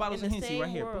fine. 2 bottles in of the Hennessy same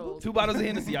right here. world. 2 bottles of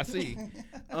Hennessy, I see.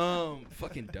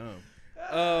 Fucking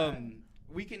dumb.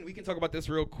 We can talk about this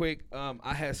real quick.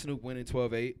 I had Snoop winning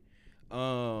 12-8.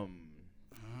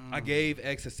 I gave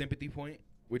X a sympathy point,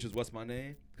 which is what's my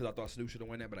name, because I thought Snoop should have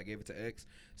won that, but I gave it to X.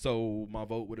 So my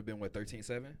vote would have been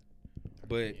 13-7.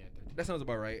 But that sounds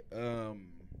about right.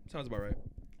 Sounds about right.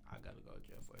 I gotta go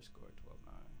Jeff West scored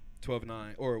 12-9.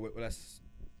 12-9, or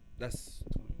that's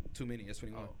too many. That's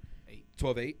 21. 8.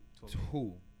 12-8. 12-8.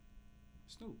 Who?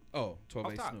 Snoop. Oh, 12-8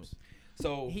 Snoop. Tops.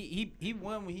 So He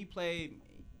won when he played.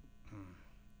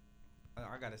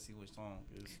 I gotta see which song.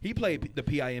 he played the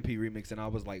PIMP remix, and I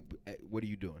was like, "What are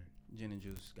you doing?" Gin and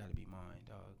Juice gotta be mine,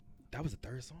 dog. That was the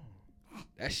third song.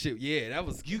 That shit, yeah, that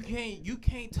was. You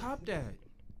can't top that.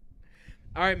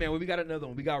 All right, man. We got another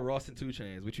one. We got Ross and 2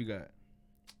 Chainz. What you got?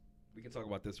 We can talk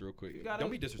about this real quick.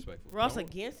 Don't be disrespectful. Ross Don't-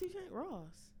 against you,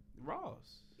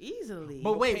 Ross. easily.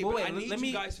 But wait, I let need me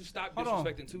you guys to stop hold on.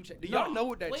 disrespecting 2 Chainz. Do No. y'all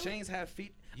know that Wait. Chainz have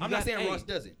feet? You I'm not got- saying hey. Ross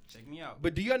doesn't. Check me out.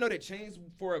 But do y'all know that Chainz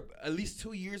for at least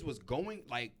 2 years was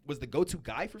the go-to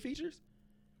guy for features?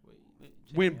 Wait,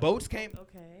 check When me out. Boats came,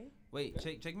 Okay. Wait,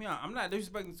 check me out. I'm not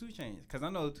disrespecting 2 Chainz, because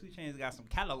I know 2 Chainz got some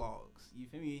catalogs. You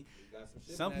feel me?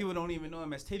 Some people don't even know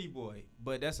him as Titty Boy,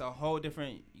 but that's a whole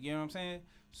different. You know what I'm saying?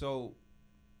 So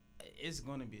it's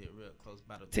gonna be a real close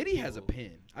battle. Titty has a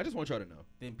pen. I just want y'all to know.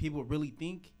 Then people really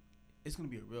think it's gonna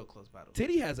be a real close battle.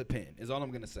 Titty has a pen. Is all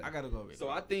I'm gonna say. I gotta go. So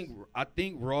I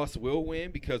think Ross will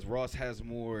win because Ross has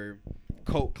more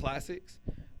cult classics,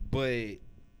 but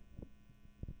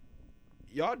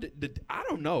y'all, I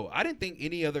don't know. I didn't think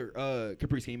any other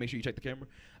Caprice. Can you make sure you check the camera?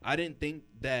 I didn't think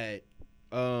that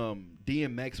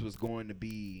DMX was going to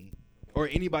be, or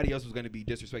anybody else was going to be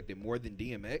disrespected more than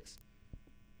DMX.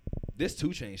 This 2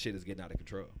 Chainz shit is getting out of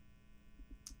control.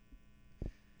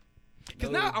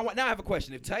 Because now I have a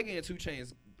question. If Tiger and 2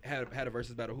 Chainz had a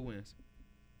versus battle, who wins?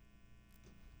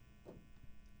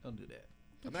 Don't do that.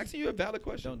 I'm asking you a valid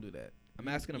question. Don't do that. I'm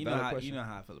asking a You know valid how question. you know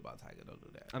how I feel about Tiger. Don't do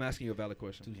that. I'm asking you a valid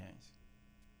question. 2 Chainz.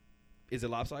 Is it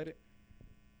lopsided?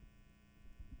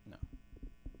 No.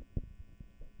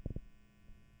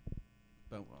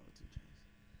 But I'm going with 2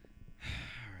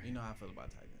 Chainz. You know how I feel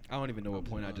about Tiger. I don't even know what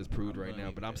point I just proved right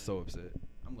now, but I'm so upset.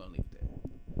 I'm gonna leave it there.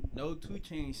 No 2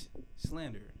 Chainz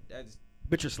slander. That's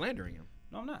But you're slandering him.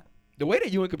 no, I'm not. The way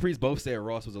that you and Caprice both said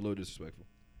Ross was a little disrespectful.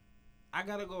 I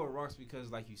gotta go with Ross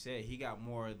because, like you said, he got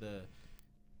more of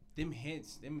them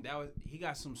hints. He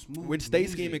got some smooth. When Stay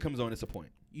music. Scheming comes on, it's a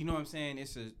point. You know what I'm saying?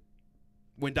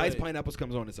 When Dice But- Pineapples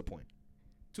comes on, it's a point.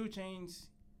 2 Chainz,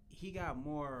 he got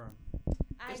more.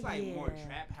 It's Yeah. like more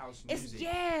trap house music. It's yeah,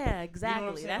 You know what I'm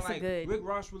exactly. saying? That's like, a good. Rick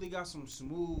Ross really got some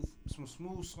smooth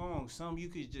songs. Some you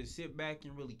could just sit back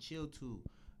and really chill to.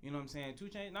 You know what I'm saying? 2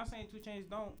 Chainz. Not saying 2 Chainz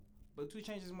don't, but 2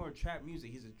 Chainz is more trap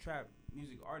music. He's a trap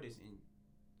music artist, and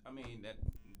I mean that.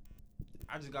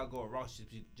 I just gotta go with Ross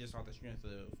just off the strength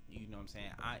of, you know what I'm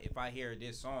saying. If I hear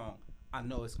this song, I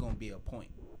know it's gonna be a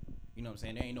point. You know what I'm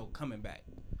saying? There ain't no coming back.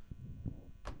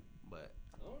 But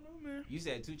I don't know, man. you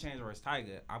said 2 Chainz versus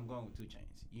Tiger. I'm going with 2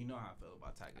 Chainz. You know how I feel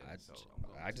about Tiger. So I'm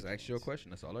going I with just 2 asked you a Chainz. question.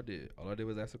 That's all I did. All I did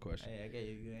was ask a question. Hey, I gave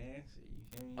you a good answer.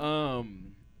 You feel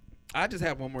me? I just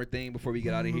have one more thing before we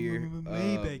get out of here.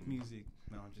 Maybach music.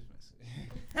 No, I'm just messing.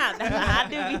 I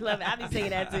do be loving. I be singing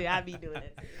that too. I be doing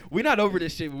it. We're not over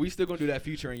this shit, but we still gonna do that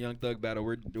Future and Young Thug battle.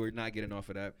 We're not getting off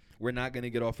of that. We're not gonna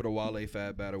get off of the Wale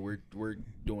Fab battle. We're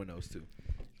doing those two.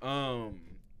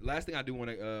 Last thing I do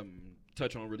want to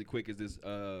touch on really quick is this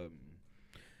a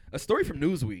story from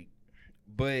Newsweek.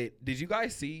 But did you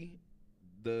guys see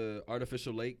the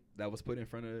artificial lake that was put in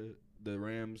front of the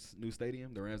Rams' new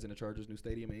stadium, the Rams and the Chargers' new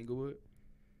stadium in Inglewood?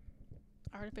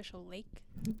 Artificial lake.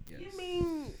 Yes. You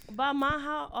mean by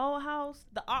my old house?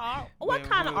 What Wait,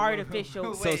 kind of wait, wait,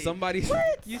 artificial? wait. So somebody.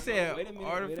 You said Wait a minute,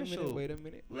 artificial Wait a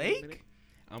minute. lake?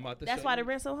 I'm about to. That's show why you. the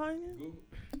rent so high now? Google.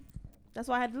 That's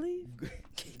why I had to leave.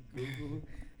 Google.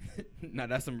 No,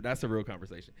 that's a real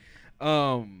conversation.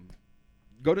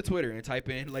 Go to Twitter and type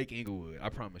in Lake Inglewood. I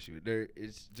promise you,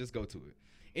 just go to it.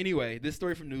 Anyway, this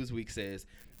story from Newsweek says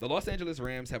the Los Angeles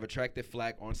Rams have attracted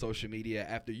flack on social media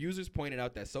after users pointed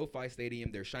out that SoFi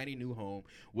Stadium, their shiny new home,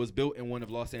 was built in one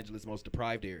of Los Angeles' most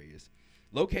deprived areas.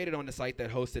 Located on the site that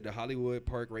hosted the Hollywood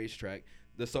Park racetrack,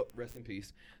 rest in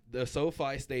peace. The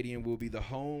SoFi Stadium will be the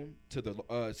home to the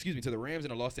Rams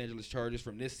and the Los Angeles Chargers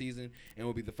from this season, and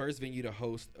will be the first venue to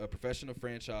host a professional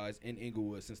franchise in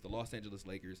Inglewood since the Los Angeles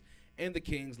Lakers and the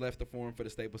Kings left the Forum for the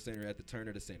Staples Center at the turn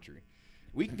of the century.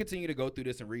 We can continue to go through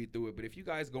this and read through it, but if you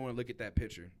guys go and look at that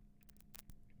picture,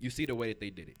 you see the way that they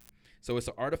did it. So it's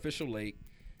an artificial lake.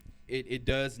 It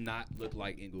does not look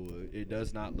like Inglewood. It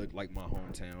does not look like my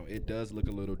hometown. It does look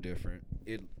a little different.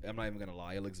 I'm not even going to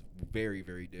lie. It looks very,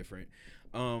 very different.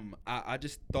 I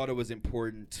just thought it was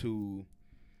important to,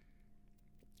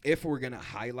 if we're going to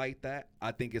highlight that,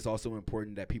 I think it's also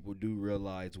important that people do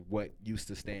realize what used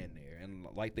to stand there. And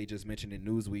like they just mentioned in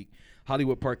Newsweek,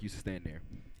 Hollywood Park used to stand there.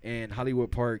 And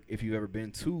Hollywood Park, if you've ever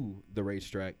been to the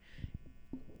racetrack,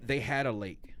 they had a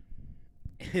lake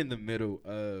in the middle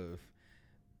of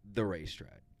the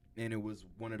racetrack. And it was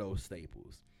one of those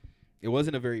staples. It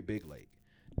wasn't a very big lake.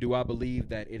 Do I believe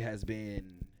that it has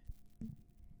been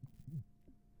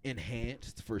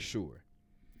enhanced? For sure.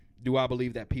 Do I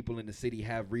believe that people in the city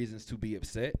have reasons to be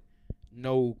upset?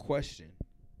 No question.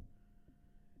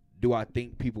 Do I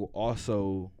think people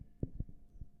also,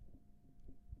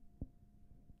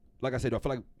 like I said,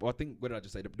 what did I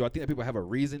just say? Do I think that people have a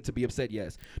reason to be upset?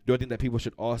 Yes. Do I think that people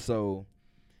should also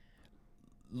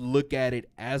look at it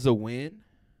as a win?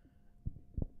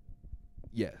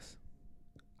 Yes,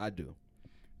 I do.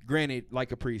 Granted, like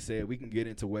Caprice said, we can get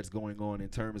into what's going on in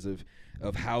terms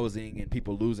of housing and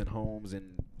people losing homes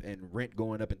and rent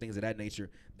going up and things of that nature.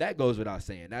 That goes without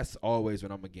saying. That's always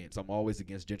what I'm against. I'm always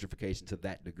against gentrification to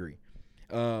that degree.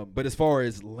 But as far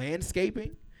as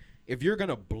landscaping, if you're going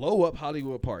to blow up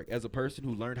Hollywood Park, as a person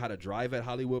who learned how to drive at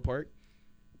Hollywood Park,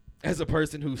 as a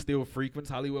person who still frequents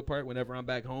Hollywood Park whenever I'm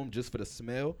back home just for the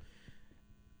smell,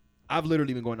 I've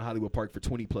literally been going to Hollywood Park for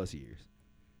 20 plus years.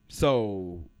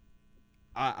 So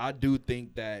I do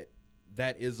think that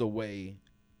is a way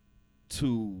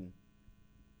to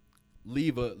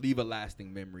leave a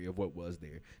lasting memory of what was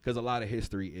there, because a lot of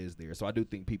history is there. So I do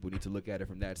think people need to look at it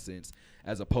from that sense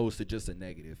as opposed to just a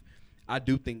negative. I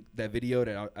do think that video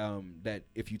that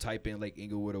if you type in Lake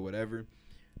Inglewood or whatever,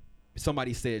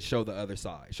 somebody said show the other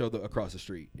side, across the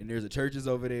street, and there's a churches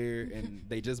over there, and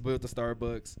they just built the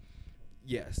Starbucks.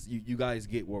 Yes, you guys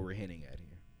get what we're hinting at here.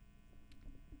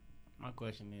 My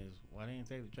question is, why didn't you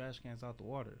take the trash cans out the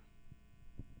water?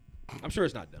 I'm sure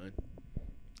it's not done.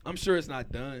 I'm sure it's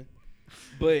not done,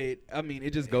 but I mean,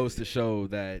 it just goes to show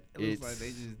that It looks like they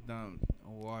just dumped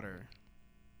water.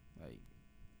 Like,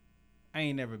 I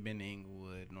ain't never been to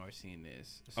Inglewood nor seen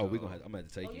this. Oh, so, I'm gonna have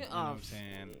to take you. You know what I'm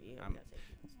saying?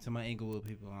 To my Inglewood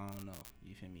people, I don't know.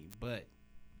 You feel me? But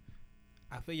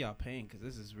I feel y'all paying because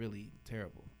this is really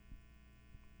terrible.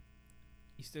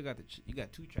 You still got you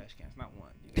got 2 trash cans, not 1.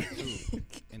 You got 2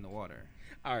 in the water.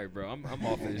 All right, bro. I'm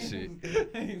off of this shit.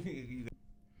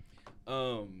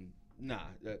 Nah,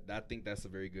 I think that's a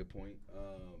very good point.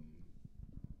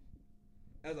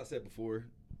 As I said before,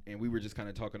 and we were just kind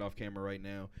of talking off camera right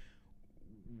now.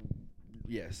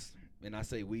 Yes, and I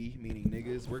say we, meaning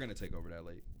niggas, we're gonna take over that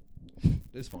lake.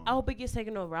 It's fun. I hope it gets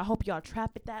taken over. I hope y'all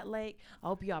trap at that lake. I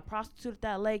hope y'all prostitute at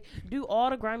that lake. Do all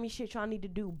the grimy shit y'all need to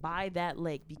do by that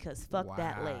lake because fuck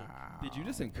that lake. Did you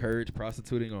just encourage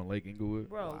prostituting on Lake Inglewood?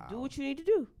 Bro, do what you need to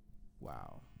do.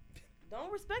 Wow.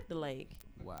 Don't respect the lake.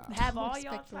 Wow. Have Don't all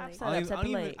y'all respect the traps lake. set up at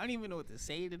the lake. I don't even know what to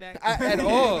say to that. At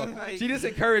all. Like, She just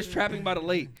encouraged trapping by the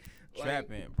lake.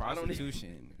 trapping,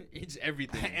 prostitution. It's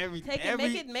everything. Make him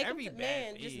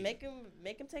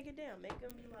take it down. Make him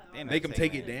be like, Make them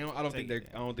take it down. I don't think they're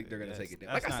gonna take it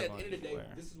down. Like I said, at the end of the day,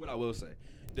 this is what I will say.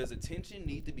 Does attention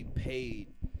need to be paid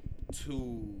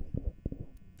to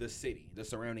the city, the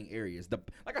surrounding areas?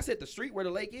 Like I said, the street where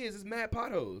the lake is mad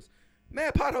potholes.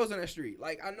 Mad potholes on that street.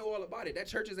 Like, I know all about it. That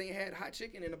churches ain't had hot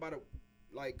chicken in about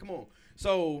come on.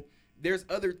 So there's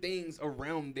other things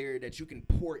around there that you can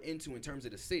pour into in terms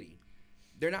of the city.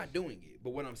 They're not doing it.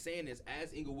 But what I'm saying is,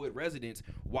 as Inglewood residents,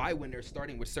 why, when they're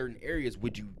starting with certain areas,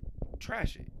 would you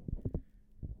trash it?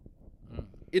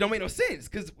 It don't make no sense,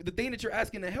 because the thing that you're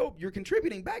asking to help, you're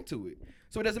contributing back to it.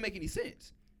 So it doesn't make any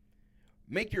sense.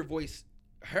 Make your voice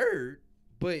heard,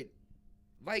 but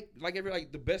like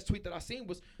the best tweet that I seen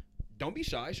was, don't be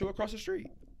shy, show across the street.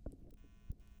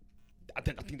 I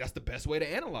think that's the best way to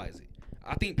analyze it.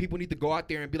 I think people need to go out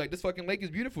there and be like, this fucking lake is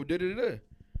beautiful, da-da-da-da.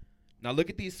 Now look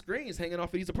at these screens hanging off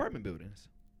of these apartment buildings.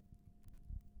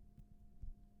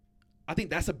 I think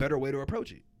that's a better way to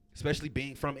approach it, especially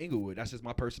being from Inglewood. That's just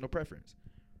my personal preference.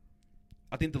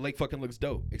 I think the lake fucking looks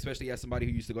dope, especially as somebody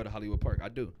who used to go to Hollywood Park. I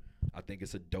do. I think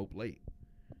it's a dope lake.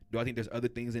 Do I think there's other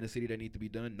things in the city that need to be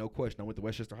done? No question. I went to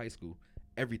Westchester High School.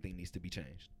 Everything needs to be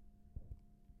changed.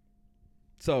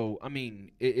 So, I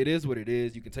mean, it is what it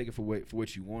is. You can take it for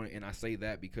what you want, and I say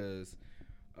that because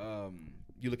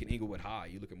you look at Inglewood High,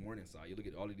 you look at Morningside, you look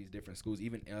at all of these different schools,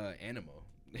 even Animo,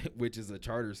 which is a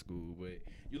charter school. But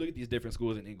you look at these different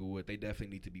schools in Inglewood, they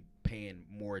definitely need to be paying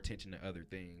more attention to other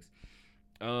things.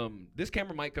 This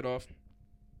camera might cut off.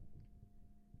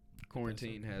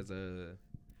 Quarantine has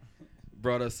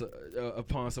brought us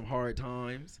upon some hard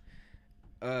times.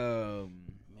 Man,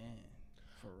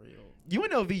 for real.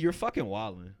 UNLV, you're fucking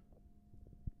wildin'.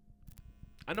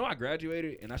 I know I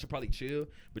graduated and I should probably chill,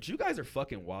 but you guys are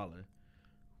fucking wildin'.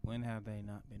 When have they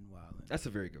not been wildin'? That's a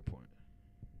very good point.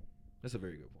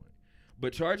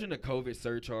 But charging a COVID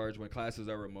surcharge when classes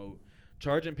are remote,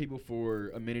 charging people for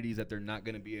amenities that they're not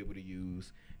going to be able to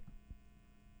use,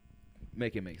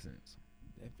 make it make sense.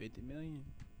 That $50 million,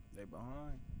 they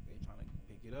behind. They trying to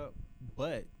pick it up,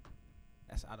 but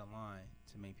that's out of line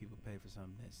to make people pay for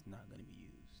something that's not going to be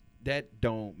used. That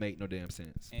don't make no damn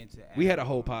sense. And to We had a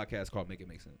whole podcast called Make It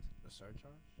Make Sense. The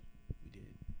surcharge, we did.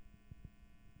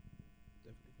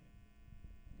 Definitely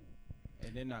did.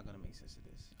 And they're not going to make sense of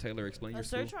this. Taylor, explain your A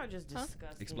school. surcharge is disgusting.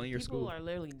 Explain your People school. are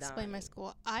literally dying. Explain my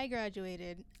school. I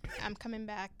graduated. I'm coming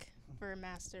back for a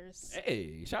master's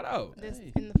Hey, shout out.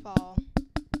 in the fall.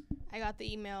 I got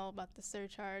the email about the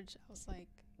surcharge. I was like,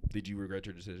 Did you regret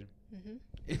your decision?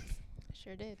 I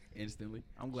sure did. Instantly?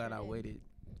 I'm glad Sure I did. waited.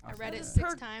 I read it It's 6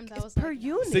 per- times. I it's was per like,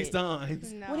 unit. 6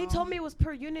 times. no. When he told me it was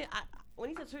per unit, when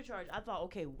he said surcharge, I thought,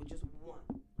 okay, just one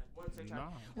surcharge. Nah.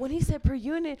 When he said per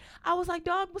unit, I was like,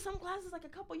 dog, with some classes, like a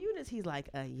couple units. He's like,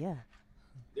 yeah.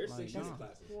 There's Like, 6 nah. unit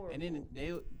classes. And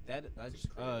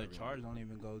then charge don't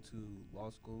even go to law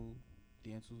school,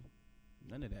 dental,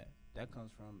 none of that. That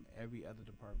comes from every other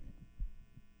department.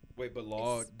 Wait, but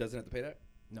law doesn't have to pay that?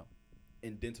 No.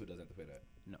 And dental doesn't have to pay that?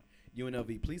 No.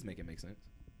 UNLV, please make it make sense.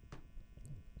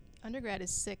 Undergrad is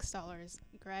 $6.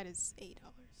 Grad is $8.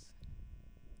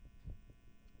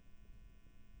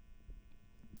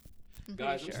 I'm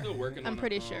Guys, pretty I'm sure. still working on I'm a,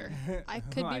 pretty sure. I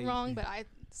could Like, be wrong, but I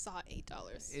saw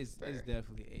 $8. It's for-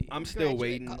 definitely 8. I'm still Graduate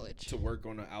waiting college. to work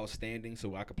on an outstanding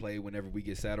so I could play whenever we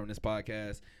get sad on this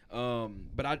podcast.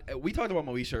 But we talked about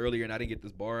Moesha earlier, and I didn't get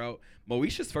this bar out.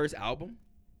 Moesha's first album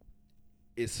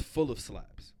is full of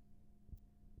slaps.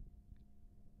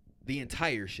 The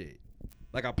entire shit.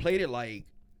 Like, I played it like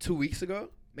 2 weeks ago.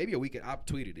 maybe a week. I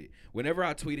tweeted it. Whenever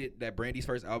I tweeted that Brandy's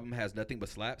first album has nothing but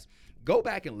slaps, go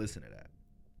back and listen to that.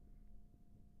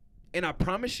 And I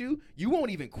promise you, you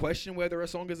won't even question whether a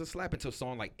song is a slap until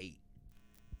song like 8.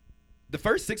 The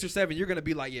first 6 or 7, you're gonna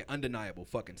be like, yeah, undeniable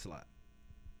fucking slap.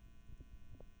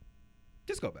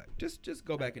 Just go back. Just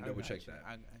go back and double check that.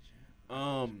 I got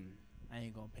you. I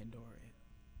ain't gonna Pandora it.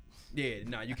 Yeah,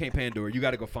 nah, you can't Pandora. You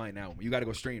gotta go find that one. You gotta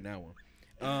go stream that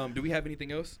one. Do we have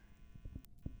anything else?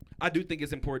 I do think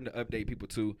it's important to update people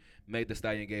too. Meg Thee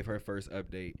Stallion gave her first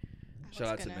update. Shout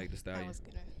out to Meg Thee Stallion. I was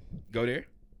gonna. Go there.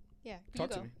 Yeah.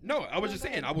 Talk you to go. me. No, I was No, just go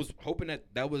saying. ahead. I was hoping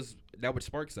that would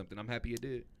spark something. I'm happy it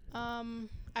did.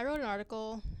 I wrote an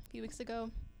article a few weeks ago.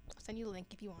 I'll send you the link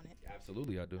if you want it.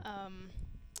 Absolutely, I do.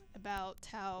 About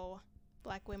how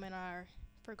Black women are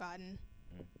forgotten.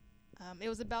 It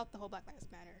was about the whole Black Lives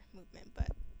Matter movement, but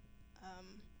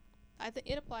I think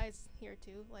it applies here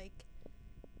too. Like,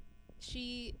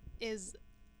 she is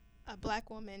a Black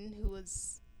woman who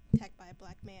was attacked by a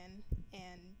Black man,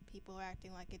 and people are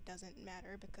acting like it doesn't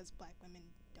matter because Black women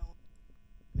don't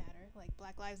matter. Like,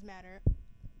 Black lives matter.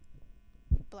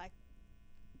 Black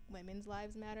women's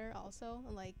lives matter also.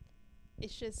 Like,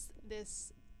 it's just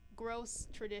this gross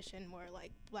tradition where,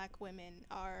 like, Black women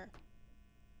are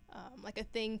like a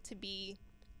thing to be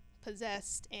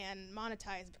possessed and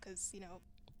monetized because, you know,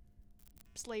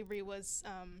 slavery was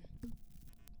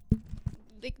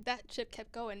that ship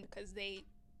kept going because they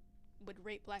would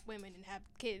rape Black women and have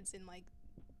kids, and like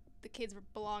the kids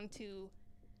belonged to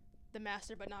the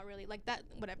master but not really, like that,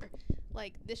 whatever.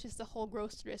 Like, this is the whole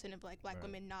gross tradition of like Black Right.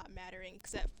 women not mattering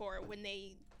except for when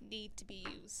they need to be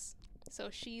used. So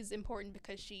she's important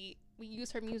because we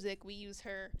use her music, we use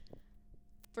her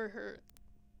for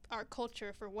our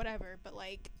culture, for whatever, but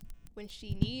like when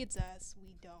she needs us,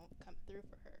 we don't come through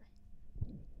for her.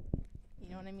 You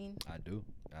know what I mean? I do.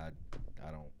 I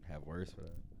don't have words for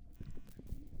that.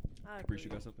 I agree. Caprice, you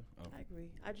got something? Oh. I agree.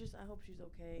 I hope she's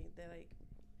okay. That, like,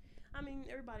 I mean,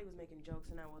 everybody was making jokes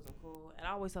and that wasn't cool. And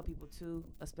I always tell people too,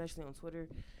 especially on Twitter,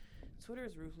 Twitter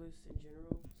is ruthless in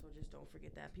general. So just don't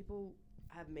forget that. People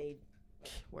have made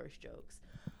worse jokes,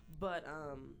 but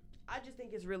I just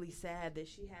think it's really sad that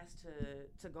she has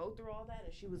to go through all that,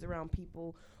 and she was around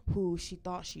people who she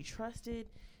thought she trusted,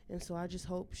 and so I just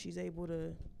hope she's able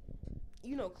to,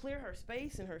 you know, clear her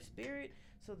space and her spirit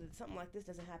so that something like this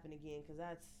doesn't happen again, because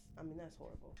that's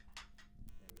horrible.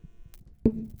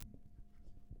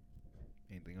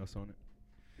 Anything else on it?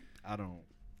 I don't.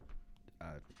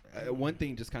 One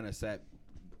thing just kind of sat,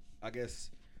 I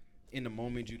guess, in the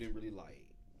moment you didn't really like.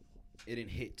 It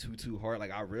didn't hit too hard. Like,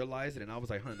 I realized it, and I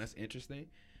was like, that's interesting.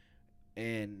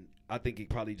 And I think it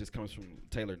probably just comes from,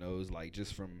 Taylor knows, like,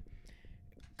 just from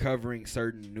covering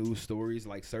certain news stories,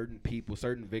 like certain people,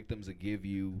 certain victims will give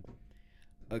you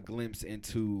a glimpse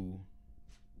into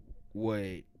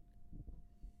what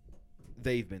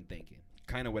they've been thinking,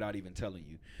 kind of without even telling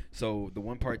you. So the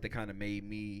one part that kind of made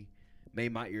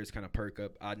my ears kind of perk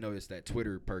up, I noticed that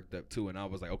Twitter perked up too, and I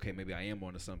was like, okay, maybe I am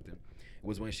onto something.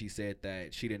 Was when she said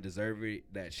that she didn't deserve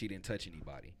it, that she didn't touch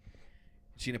anybody.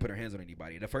 She didn't put her hands on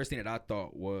anybody. The first thing that I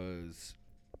thought was,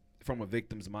 from a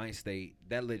victim's mind state,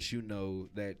 that lets you know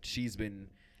that she's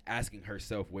been asking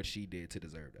herself what she did to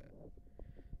deserve that.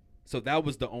 So that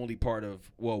was the only part of,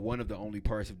 one of the only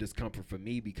parts of discomfort for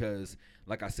me, because,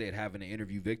 like I said, having to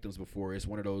interview victims before, it's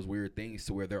one of those weird things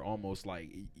to where they're almost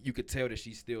like, you could tell that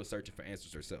she's still searching for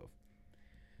answers herself.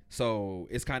 So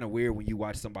it's kind of weird when you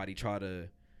watch somebody try to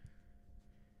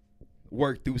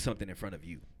work through something in front of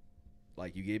you.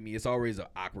 Like, you get me? It's always an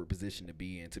awkward position to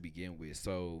be in to begin with.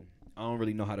 So I don't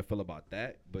really know how to feel about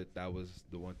that, but that was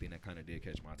the one thing that kind of did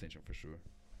catch my attention for sure.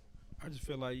 I just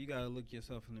feel like you gotta look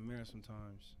yourself in the mirror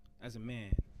sometimes as a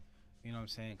man. You know what I'm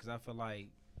saying? Because I feel like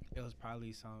it was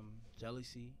probably some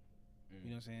jealousy. You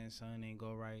know what I'm saying? Son ain't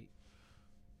go right.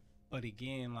 But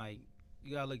again, like,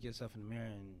 you gotta look yourself in the mirror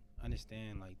and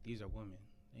understand, like, these are women.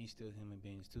 They still human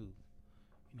beings too.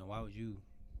 You know, why would you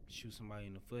shoot somebody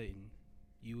in the foot and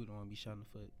you wouldn't want to be shot in the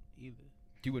foot either?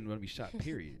 You wouldn't want to be shot,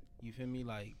 period. You feel me?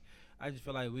 Like, I just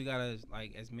feel like we gotta,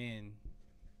 like, as men,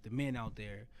 the men out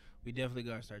there, we definitely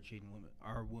gotta start treating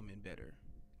our women better,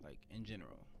 like, in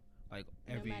general. Like,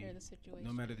 No matter the situation.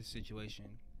 No matter the situation,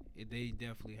 they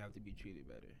definitely have to be treated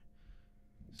better.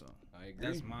 So I agree.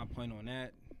 that's my point on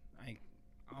that. I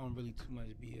don't really too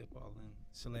much be up all in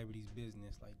celebrities'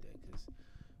 business like that,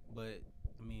 but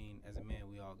I mean, as a man,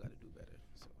 we all got to do better.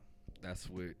 So that's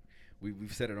what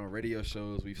we've said it on radio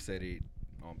shows. We've said it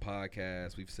on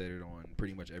podcasts. We've said it on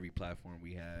pretty much every platform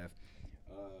we have.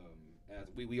 as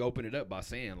we open it up by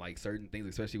saying like certain things,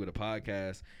 especially with a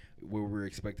podcast where we're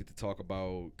expected to talk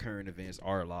about current events,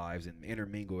 our lives, and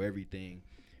intermingle everything.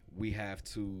 We have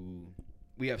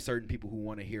certain people who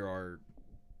want to hear our,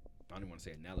 I don't even want to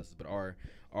say analysis, but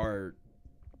our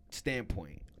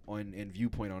standpoint on and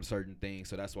viewpoint on certain things.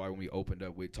 So that's why when we opened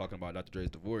up with talking about Dr. Dre's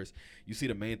divorce, you see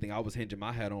the main thing I was hinging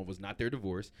my hat on was not their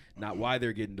divorce, not why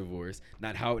they're getting divorced,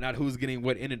 not who's getting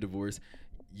what in a divorce.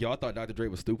 Y'all thought Dr. Dre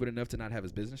was stupid enough to not have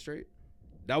his business straight?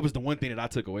 That was the one thing that I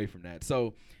took away from that.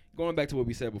 So going back to what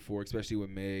we said before, especially with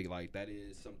Meg, like that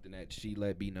is something that she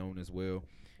let be known as well.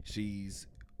 She's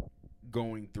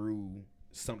going through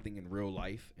something in real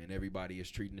life, and everybody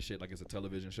is treating the shit like it's a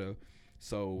television show.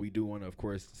 So we do want to, of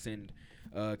course, send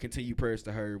continued prayers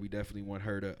to her. We definitely want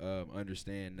her to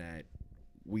understand that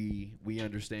we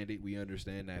understand it. We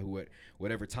understand that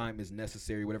whatever time is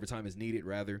necessary, whatever time is needed,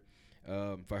 rather,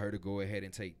 for her to go ahead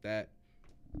and take that.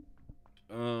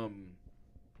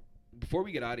 Before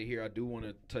we get out of here, I do want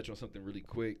to touch on something really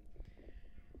quick.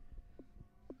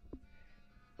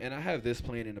 And I have this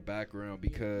playing in the background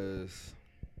because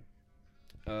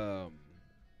I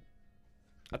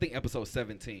think episode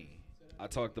 17, I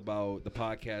talked about the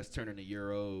podcast turning a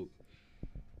year old.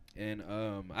 And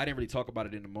I didn't really talk about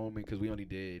it in the moment because we only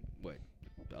did,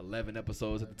 11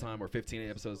 episodes at the time, or 15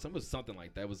 episodes. Something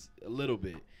like that. It was a little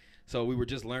bit. So we were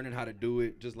just learning how to do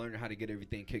it, just learning how to get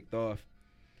everything kicked off.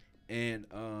 And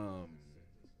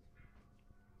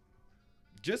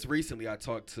just recently I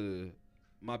talked to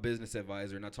my business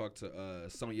advisor, and I talked to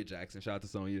Sonia Jackson. Shout out to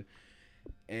Sonia.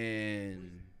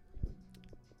 And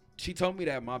she told me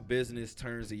that my business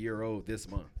turns a year old this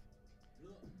month.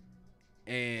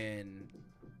 And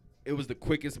it was the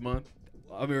quickest month.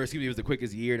 It was the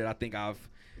quickest year that I think I've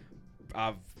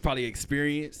probably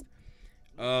experienced.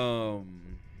 But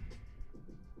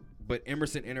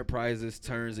Emerson Enterprises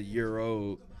turns a year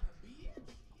old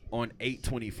on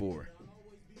 8/24.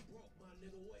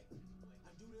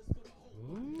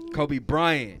 Kobe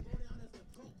Bryant.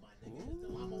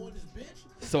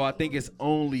 So I think it's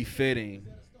only fitting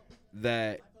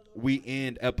that we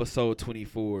end episode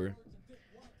 24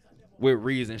 with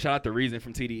Reason. Shout out to Reason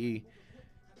from TDE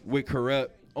with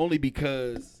Corrupt, only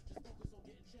because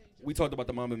we talked about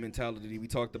the Mamba mentality. We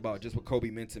talked about just what Kobe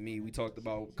meant to me. We talked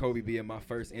about Kobe being my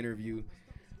first interview.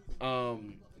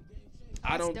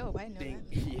 I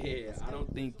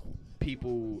don't think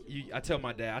people. I tell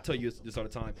my dad. I tell you this all the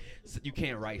time. You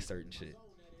can't write certain shit.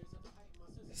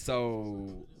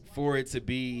 So for it to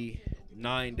be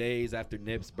 9 days after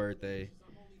Nip's birthday,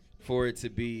 for it to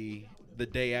be the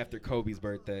day after Kobe's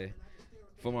birthday,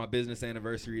 for my business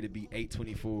anniversary to be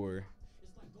 8/24,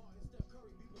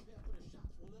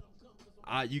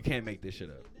 you can't make this shit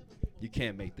up. You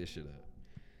can't make this shit up.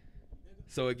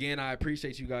 So again, I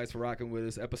appreciate you guys for rocking with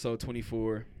us. Episode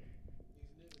 24.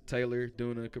 Taylor,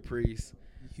 Duna, Caprice.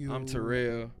 I'm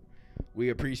Terrel. We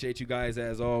appreciate you guys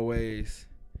as always.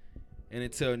 And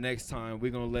until next time,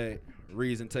 we're going to let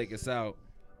Reason take us out.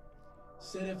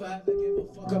 Said if I had to give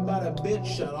a fuck about a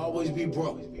bitch, I'd always be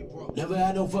broke. Never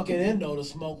had no fucking endo to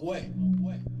smoke way.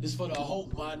 This for the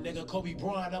hope, my nigga. Kobe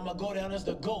Bryant, I'ma go down as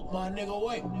the GOAT, my nigga.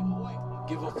 Wait.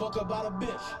 Give a fuck about a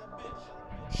bitch.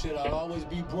 Shit, I'll always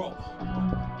be broke.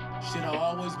 Shit, I'll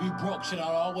always be broke. Shit,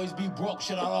 I'll always be broke.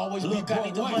 Shit, I'll always be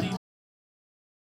broke.